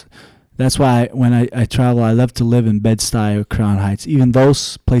know, that's why when I travel, I love to live in Bed-Stuy or Crown Heights. Even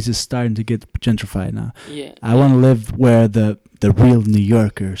those places starting to get gentrified now. Yeah. I want to live where the real New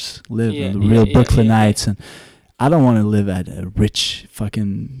Yorkers live, Yeah, and the yeah, real yeah, yeah, Brooklynites, and I don't want to live at a rich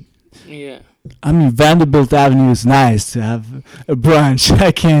fucking. Yeah. I mean, Vanderbilt Avenue is nice to have a brunch.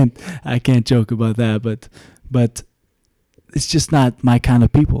 I can't joke about that, but it's just not my kind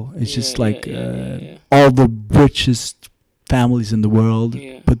of people. It's just like all the richest families in the world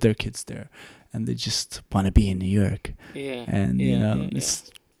Yeah. put their kids there, and they just want to be in New York. Yeah. And Yeah, you know, yeah,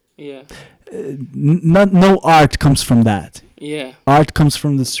 it's Yeah. no art comes from that. Yeah. Art comes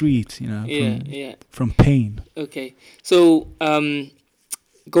from the street, you know, Yeah. Yeah. from pain. Okay. So,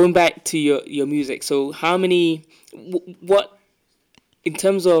 going back to your music. So, how many? What in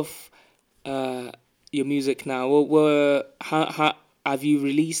terms of your music now? How have you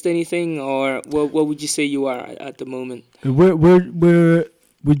released anything, or what would you say you are at the moment?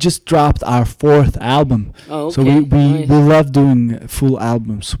 We just dropped our 4th album. Oh, okay. So we Nice. love doing full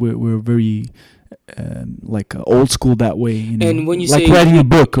albums. We're very like old school that way, you know. And when you like say writing a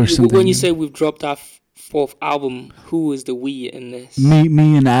book or something. when you say we've dropped our 4th album, who is the we in this?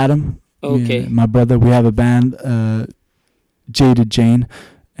 me and Adam, Okay. my brother, we have a band, Jaded Jane,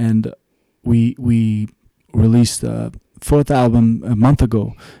 and we released a 4th album a month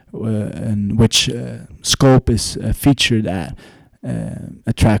ago, in which Scope is featured at.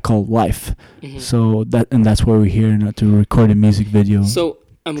 A track called Life. Mhm. So that's why we're here to record a music video. So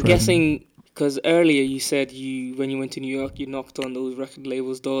I'm Driving. guessing because earlier you said when you went to New York you knocked on those record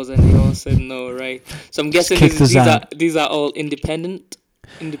labels' doors and they all said no, right? So I'm guessing kicked us out. these are all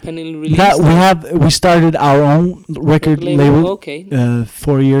independently released. We started our own record label Okay.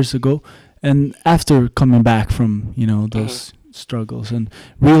 4 years ago, and after coming back from those struggles and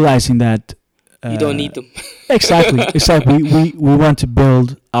realizing that You don't need them. exactly. We want to build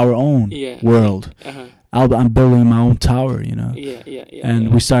our own Yeah. world. Uh-huh. I'm building my own tower, Yeah. and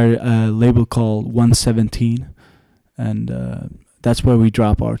we started a label called 117, and that's where we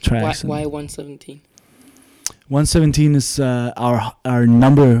drop our tracks. Why 117? 117 is our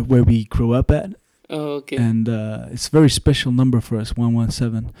number where we grew up at, Oh, okay. and it's a very special number for us.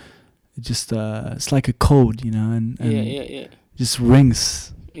 117. It just it's like a code, and yeah. just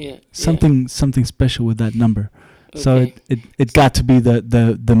rings. Yeah. Something special with that number. Yeah. So Okay. it got to be the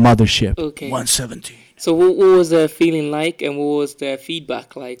mothership. Okay. 117. So what was the feeling like, and what was the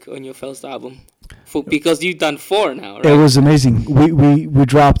feedback like on your first album? Because you've done 4 now, right? It was amazing. We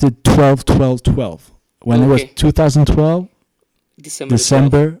dropped it 12/12/12. When it was Okay. 2012, December.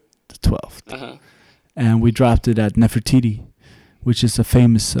 December the 12th. Uh-huh. And we dropped it at Nefertiti, which is a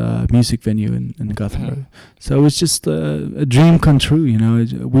famous music venue in Gothenburg. So it was just a dream come true,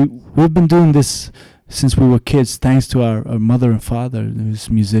 We've been doing this since we were kids, thanks to our mother and father, who's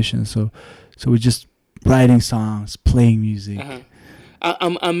musicians. So we're just writing songs, playing music. Uh-huh.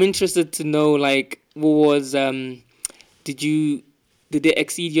 I'm interested to know, like, what was did they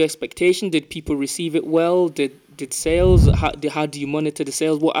exceed your expectation? Did people receive it well? Did sales? How do you monitor the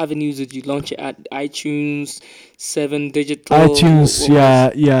sales? What avenues did you launch it at? iTunes, 7 Digital. iTunes,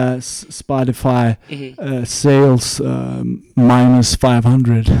 Spotify, sales minus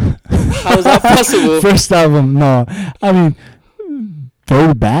 500. How is that possible? First album, no, I mean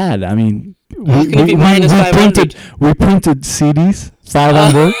very bad. I mean How can it be minus 500? we printed CDs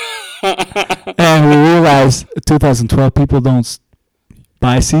 500, and we realized 2012 people don't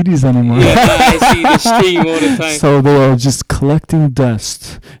buy CDs anymore. Yeah, I see the stream all the time. So they are just collecting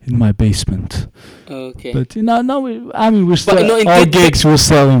dust in my basement. Okay. But we're still no, in all gigs we're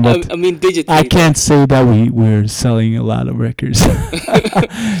selling, but I mean digitally. I can't say that we're selling a lot of records.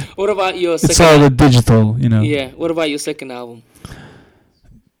 What about your second? It's all the digital, Yeah. What about your second album?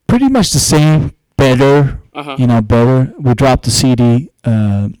 Pretty much the same, better. Uh-huh. Better. We dropped the CD,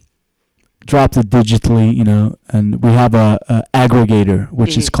 dropped it digitally, and we have a aggregator,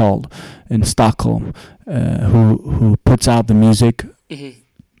 which is called in Stockholm, who puts out the music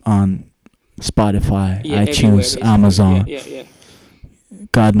on Spotify, iTunes, everywhere, Amazon, Yeah.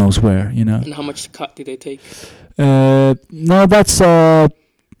 God knows where, And how much cut did they take? No, that's we are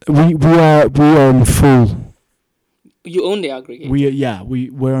in full. You own the aggregator.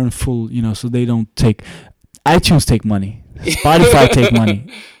 We're in full, so they don't take. iTunes take money. Spotify take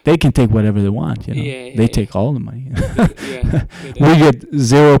money. They can take whatever they want. You know, they take all the money. We get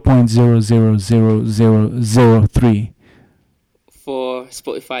 0.0000003 for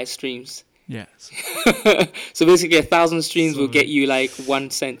Spotify streams. Yes. So basically, 1,000 streams will get you like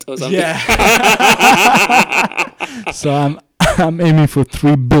 1 cent or something. Yeah. So I'm aiming for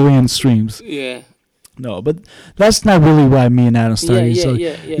 3 billion streams. Yeah. No, but that's not really why me and Adam started.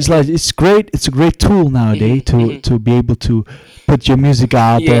 It's like it's great. It's a great tool nowadays to be able to put your music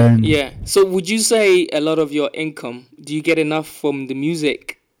out there. And So would you say a lot of your income? Do you get enough from the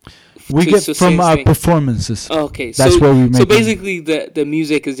music? We get from our performances. Okay, that's where we make. So basically, the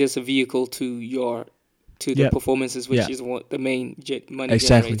music is just a vehicle to the performances, which is what the main money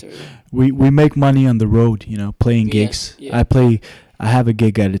generator. We make money on the road, you know, playing gigs. I have a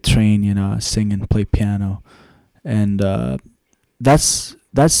gig at a train, you know, I sing and play piano, and that's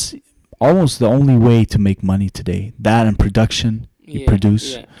almost the only way to make money today. That and production, you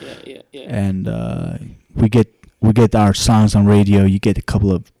produce, and we get our songs on radio. You get a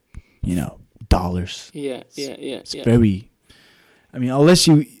couple of, you know, dollars. It's very. I mean, unless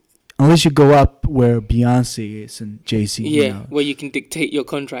you go up where Beyonce is and Jay-Z. Yeah, you know, where you can dictate your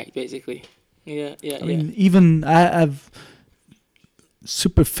contract, basically. I mean, even I've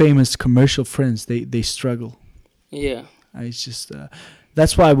super famous commercial friends. They struggle. Yeah. It's just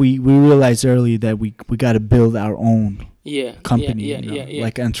that's why we realized early that we got to build our own company,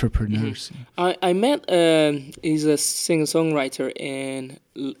 like entrepreneurs. I met he's a singer-songwriter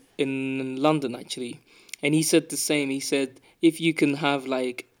in London actually, and he said the same. He said if you can have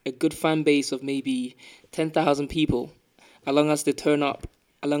like a good fan base of maybe 10,000 people, as long as they turn up,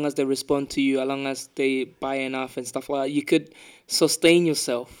 as long as they respond to you, as long as they buy enough and stuff like that, you could sustain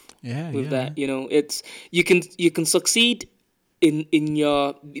yourself with that. You know, it's you can succeed in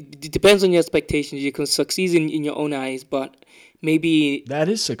your. It depends on your expectations. You can succeed in your own eyes, but maybe that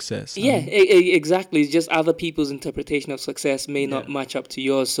is success. Exactly. It's just other people's interpretation of success may not match up to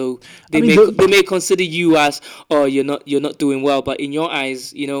yours, so they may consider you as, oh, you're not doing well, but in your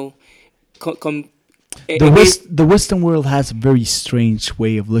eyes, you know, the Western world has a very strange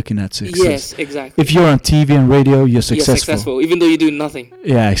way of looking at success. Yes, exactly. If you're on TV and radio, you're successful. You're successful, even though you're doing nothing.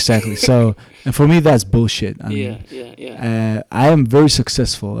 Yeah, exactly. So, and for me, that's bullshit. I mean, I am very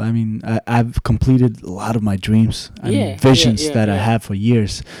successful. I mean, I've completed a lot of my dreams. I mean, visions that I had for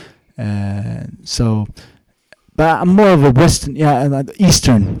years. So, but I'm more of a Western,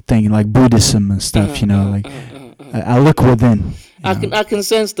 Eastern thing, like Buddhism and stuff. You know, like I look within. I can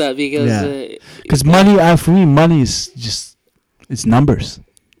sense that because money, for me, money is just, it's numbers.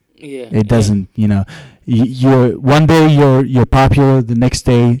 It doesn't, you know, you're one day you're popular, the next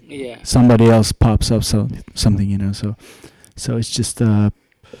day somebody else pops up something, you know. So it's just I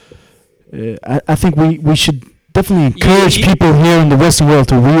think we should definitely encourage people here in the Western world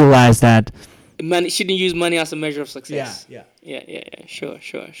to realize that man shouldn't use money as a measure of success. Yeah. Sure.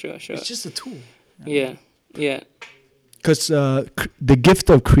 It's just a tool. Yeah. Because the gift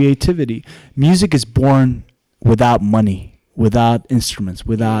of creativity, music is born without money, without instruments,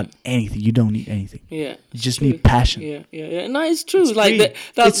 without anything. You don't need anything. Yeah, you just need passion. Yeah. No, it's true. It's like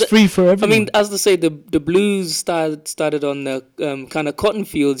it's free for everyone. I mean, as they say, the blues started on the kind of cotton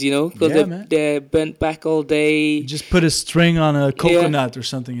fields, you know, because they're bent back all day. You just put a string on a coconut or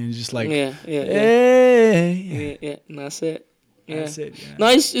something, and just like yeah. And that's it. Yeah. That's it. No,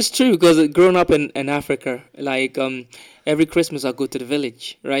 it's true because growing up in Africa, like every Christmas I go to the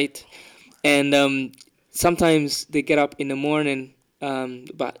village, right? And sometimes they get up in the morning,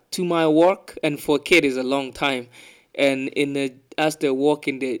 about 2-mile walk, and for a kid is a long time. And as they're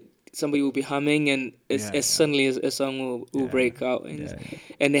walking, somebody will be humming, and suddenly a song will break out,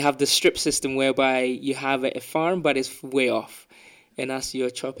 and they have the strip system whereby you have a farm, but it's way off. And as you're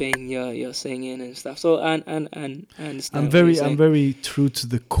chopping, you're singing and stuff. So I understand. I'm very true to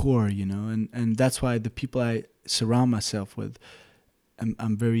the core, you know, and that's why the people I surround myself with,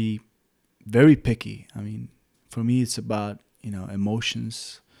 I'm very, very picky. I mean, for me, it's about, you know,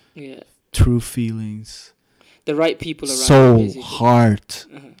 emotions, true feelings, the right people around, soul, heart.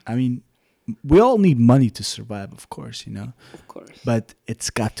 I mean, we all need money to survive, of course, you know. Of course. But it's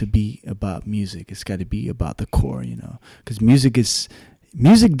got to be about music. It's got to be about the core, you know. Because music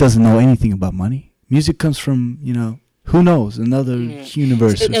doesn't know anything about money. Music comes from, you know, who knows, another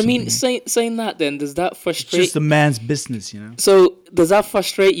universe. I mean, saying that then, does that frustrate? It's just a man's business, you know. So does that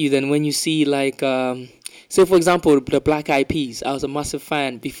frustrate you then when you see like, say for example, the Black Eyed Peas? I was a massive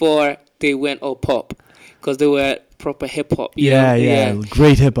fan before they went all pop, because they were proper hip hop. Yeah,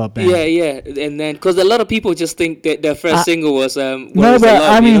 great hip hop band. Yeah, and then because a lot of people just think that their first single was. No, but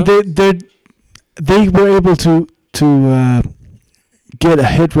I mean, they were able to get a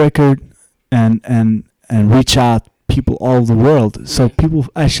hit record and reach out people all over the world. So Yeah. people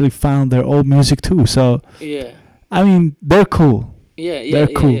actually found their old music too. So Yeah. I mean, they're cool. Yeah. Yeah. They're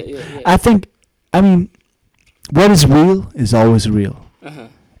Yeah. cool. Yeah. Yeah. Yeah. I think. I mean, what is real is always real, Uh-huh.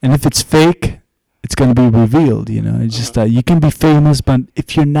 and if it's fake, it's gonna be revealed. You know, it's just Uh-huh. that you can be famous, but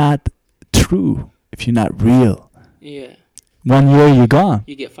if you're not true, if you're not real, Yeah. 1 year you're gone.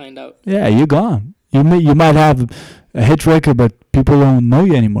 You get find out. Yeah, you're gone. You might have a hit record, but people don't know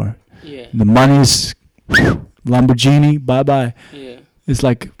you anymore. Yeah. The money's Lamborghini, bye bye. Yeah. It's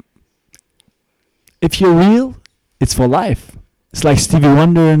like if you're real, it's for life. It's like Stevie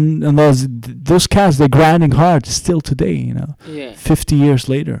Wonder and those cats. They're grinding hard still today. You know, Yeah. 50 years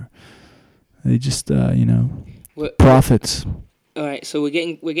later, they just What, prophets. all right. So we're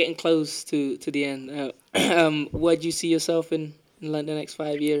getting close to the end. What do you see yourself in like the next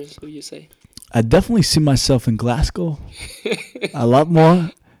 5 years? What do you say? I definitely see myself in Glasgow a lot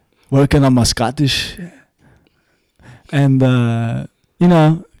more, working on my Scottish, and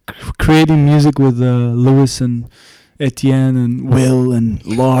creating music with Lewis and Etienne and Will and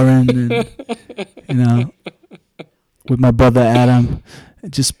Lauren and with my brother Adam,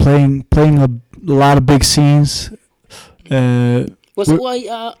 just playing a lot of big scenes. What's We're-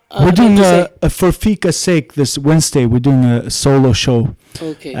 why? We're doing you say- for Fika's sake this Wednesday. We're doing a solo show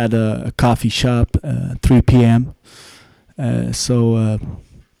Okay. at a coffee shop, 3 p.m. So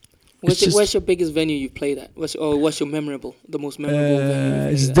just- What's your biggest venue you've played at? What's your the most memorable venue?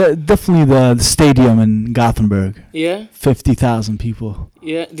 it's You've played at? definitely the stadium in Gothenburg. Yeah. 50,000 people.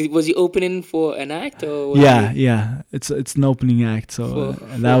 Yeah. Was he opening for an act or? Was Yeah, he- yeah. It's an opening act. So For-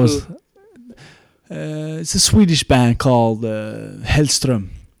 and that for was. It's a Swedish band called Hellström.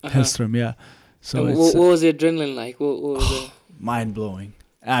 Uh-huh. Hellström, yeah. So And it's what was the adrenaline like? What was the? mind blowing.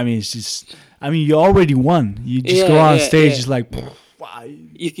 I mean, it's just. I mean, you already won. You just Yeah, go on yeah, stage. yeah. It's like, wow.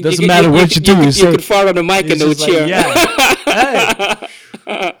 You can, Doesn't matter what you do, You, you say- could fall on the mic and It's they'll just like, cheer. yeah.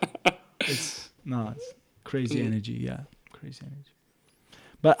 Hey. It's crazy Mm. energy. Yeah, crazy energy.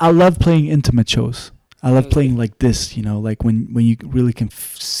 But I love playing intimate shows. I love Okay. playing like this. Like when you really can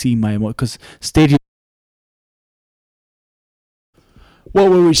see my emotion. Because stadium. What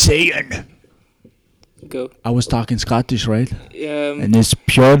were we saying? Go. I was talking Scottish, right? Um, And it's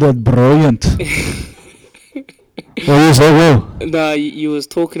pure that brilliant. What is it, Will? no, you was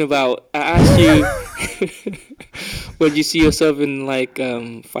talking about. I asked you, would you see yourself in like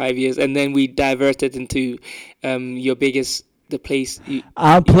 5 years, and then we diverted into your biggest the place.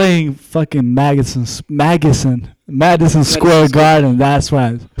 I'm playing fucking Madison Square Square. Garden. That's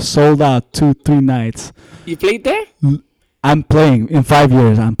right. Sold out 2-3 nights. You played there? I'm playing in 5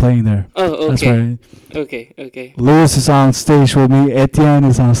 years. I'm playing there. Oh, That's okay. right. Okay. Lewis is on stage with me. Etienne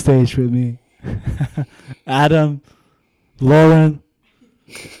is on stage with me. Adam, Lauren,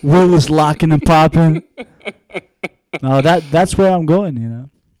 Will is locking and popping. No, that's where I'm going.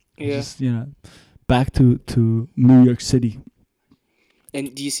 Yeah. Just, back to New York City.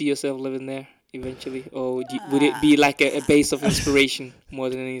 And do you see yourself living there eventually, or would it be like a base of inspiration more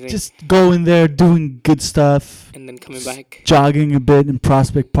than anything? Just going there, doing good stuff, and then coming back. jogging a bit in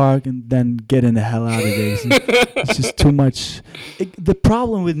Prospect Park, and then getting the hell out of there. It's just too much. The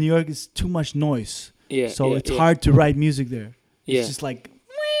problem with New York is too much noise. Yeah. So yeah, it's yeah. hard to write music there. Yeah. It's just like.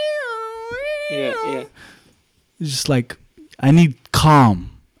 Yeah. It's just like I need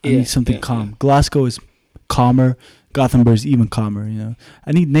calm. I Yeah, need something yeah, calm. yeah. Glasgow is calmer. Gothenburg is even calmer.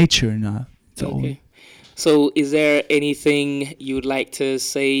 I need nature. So Okay. So, is there anything you would like to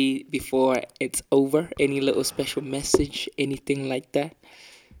say before it's over? Any little special message? Anything like that?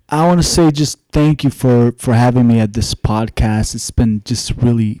 I want to say just thank you for having me at this podcast. It's been just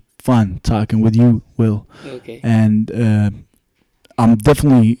really fun talking with you, Will. Okay. And I'm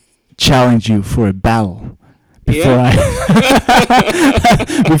definitely challenge you for a battle before Yeah?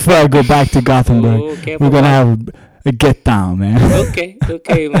 I before I go back to Gothenburg. Oh, careful, We're gonna man. have a get down, man.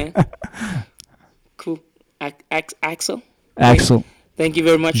 Okay, man. Cool. Axel? Axel, Thank you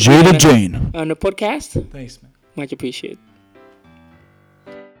very much for Jada being Jane. on the podcast. Thanks, man. Much appreciated.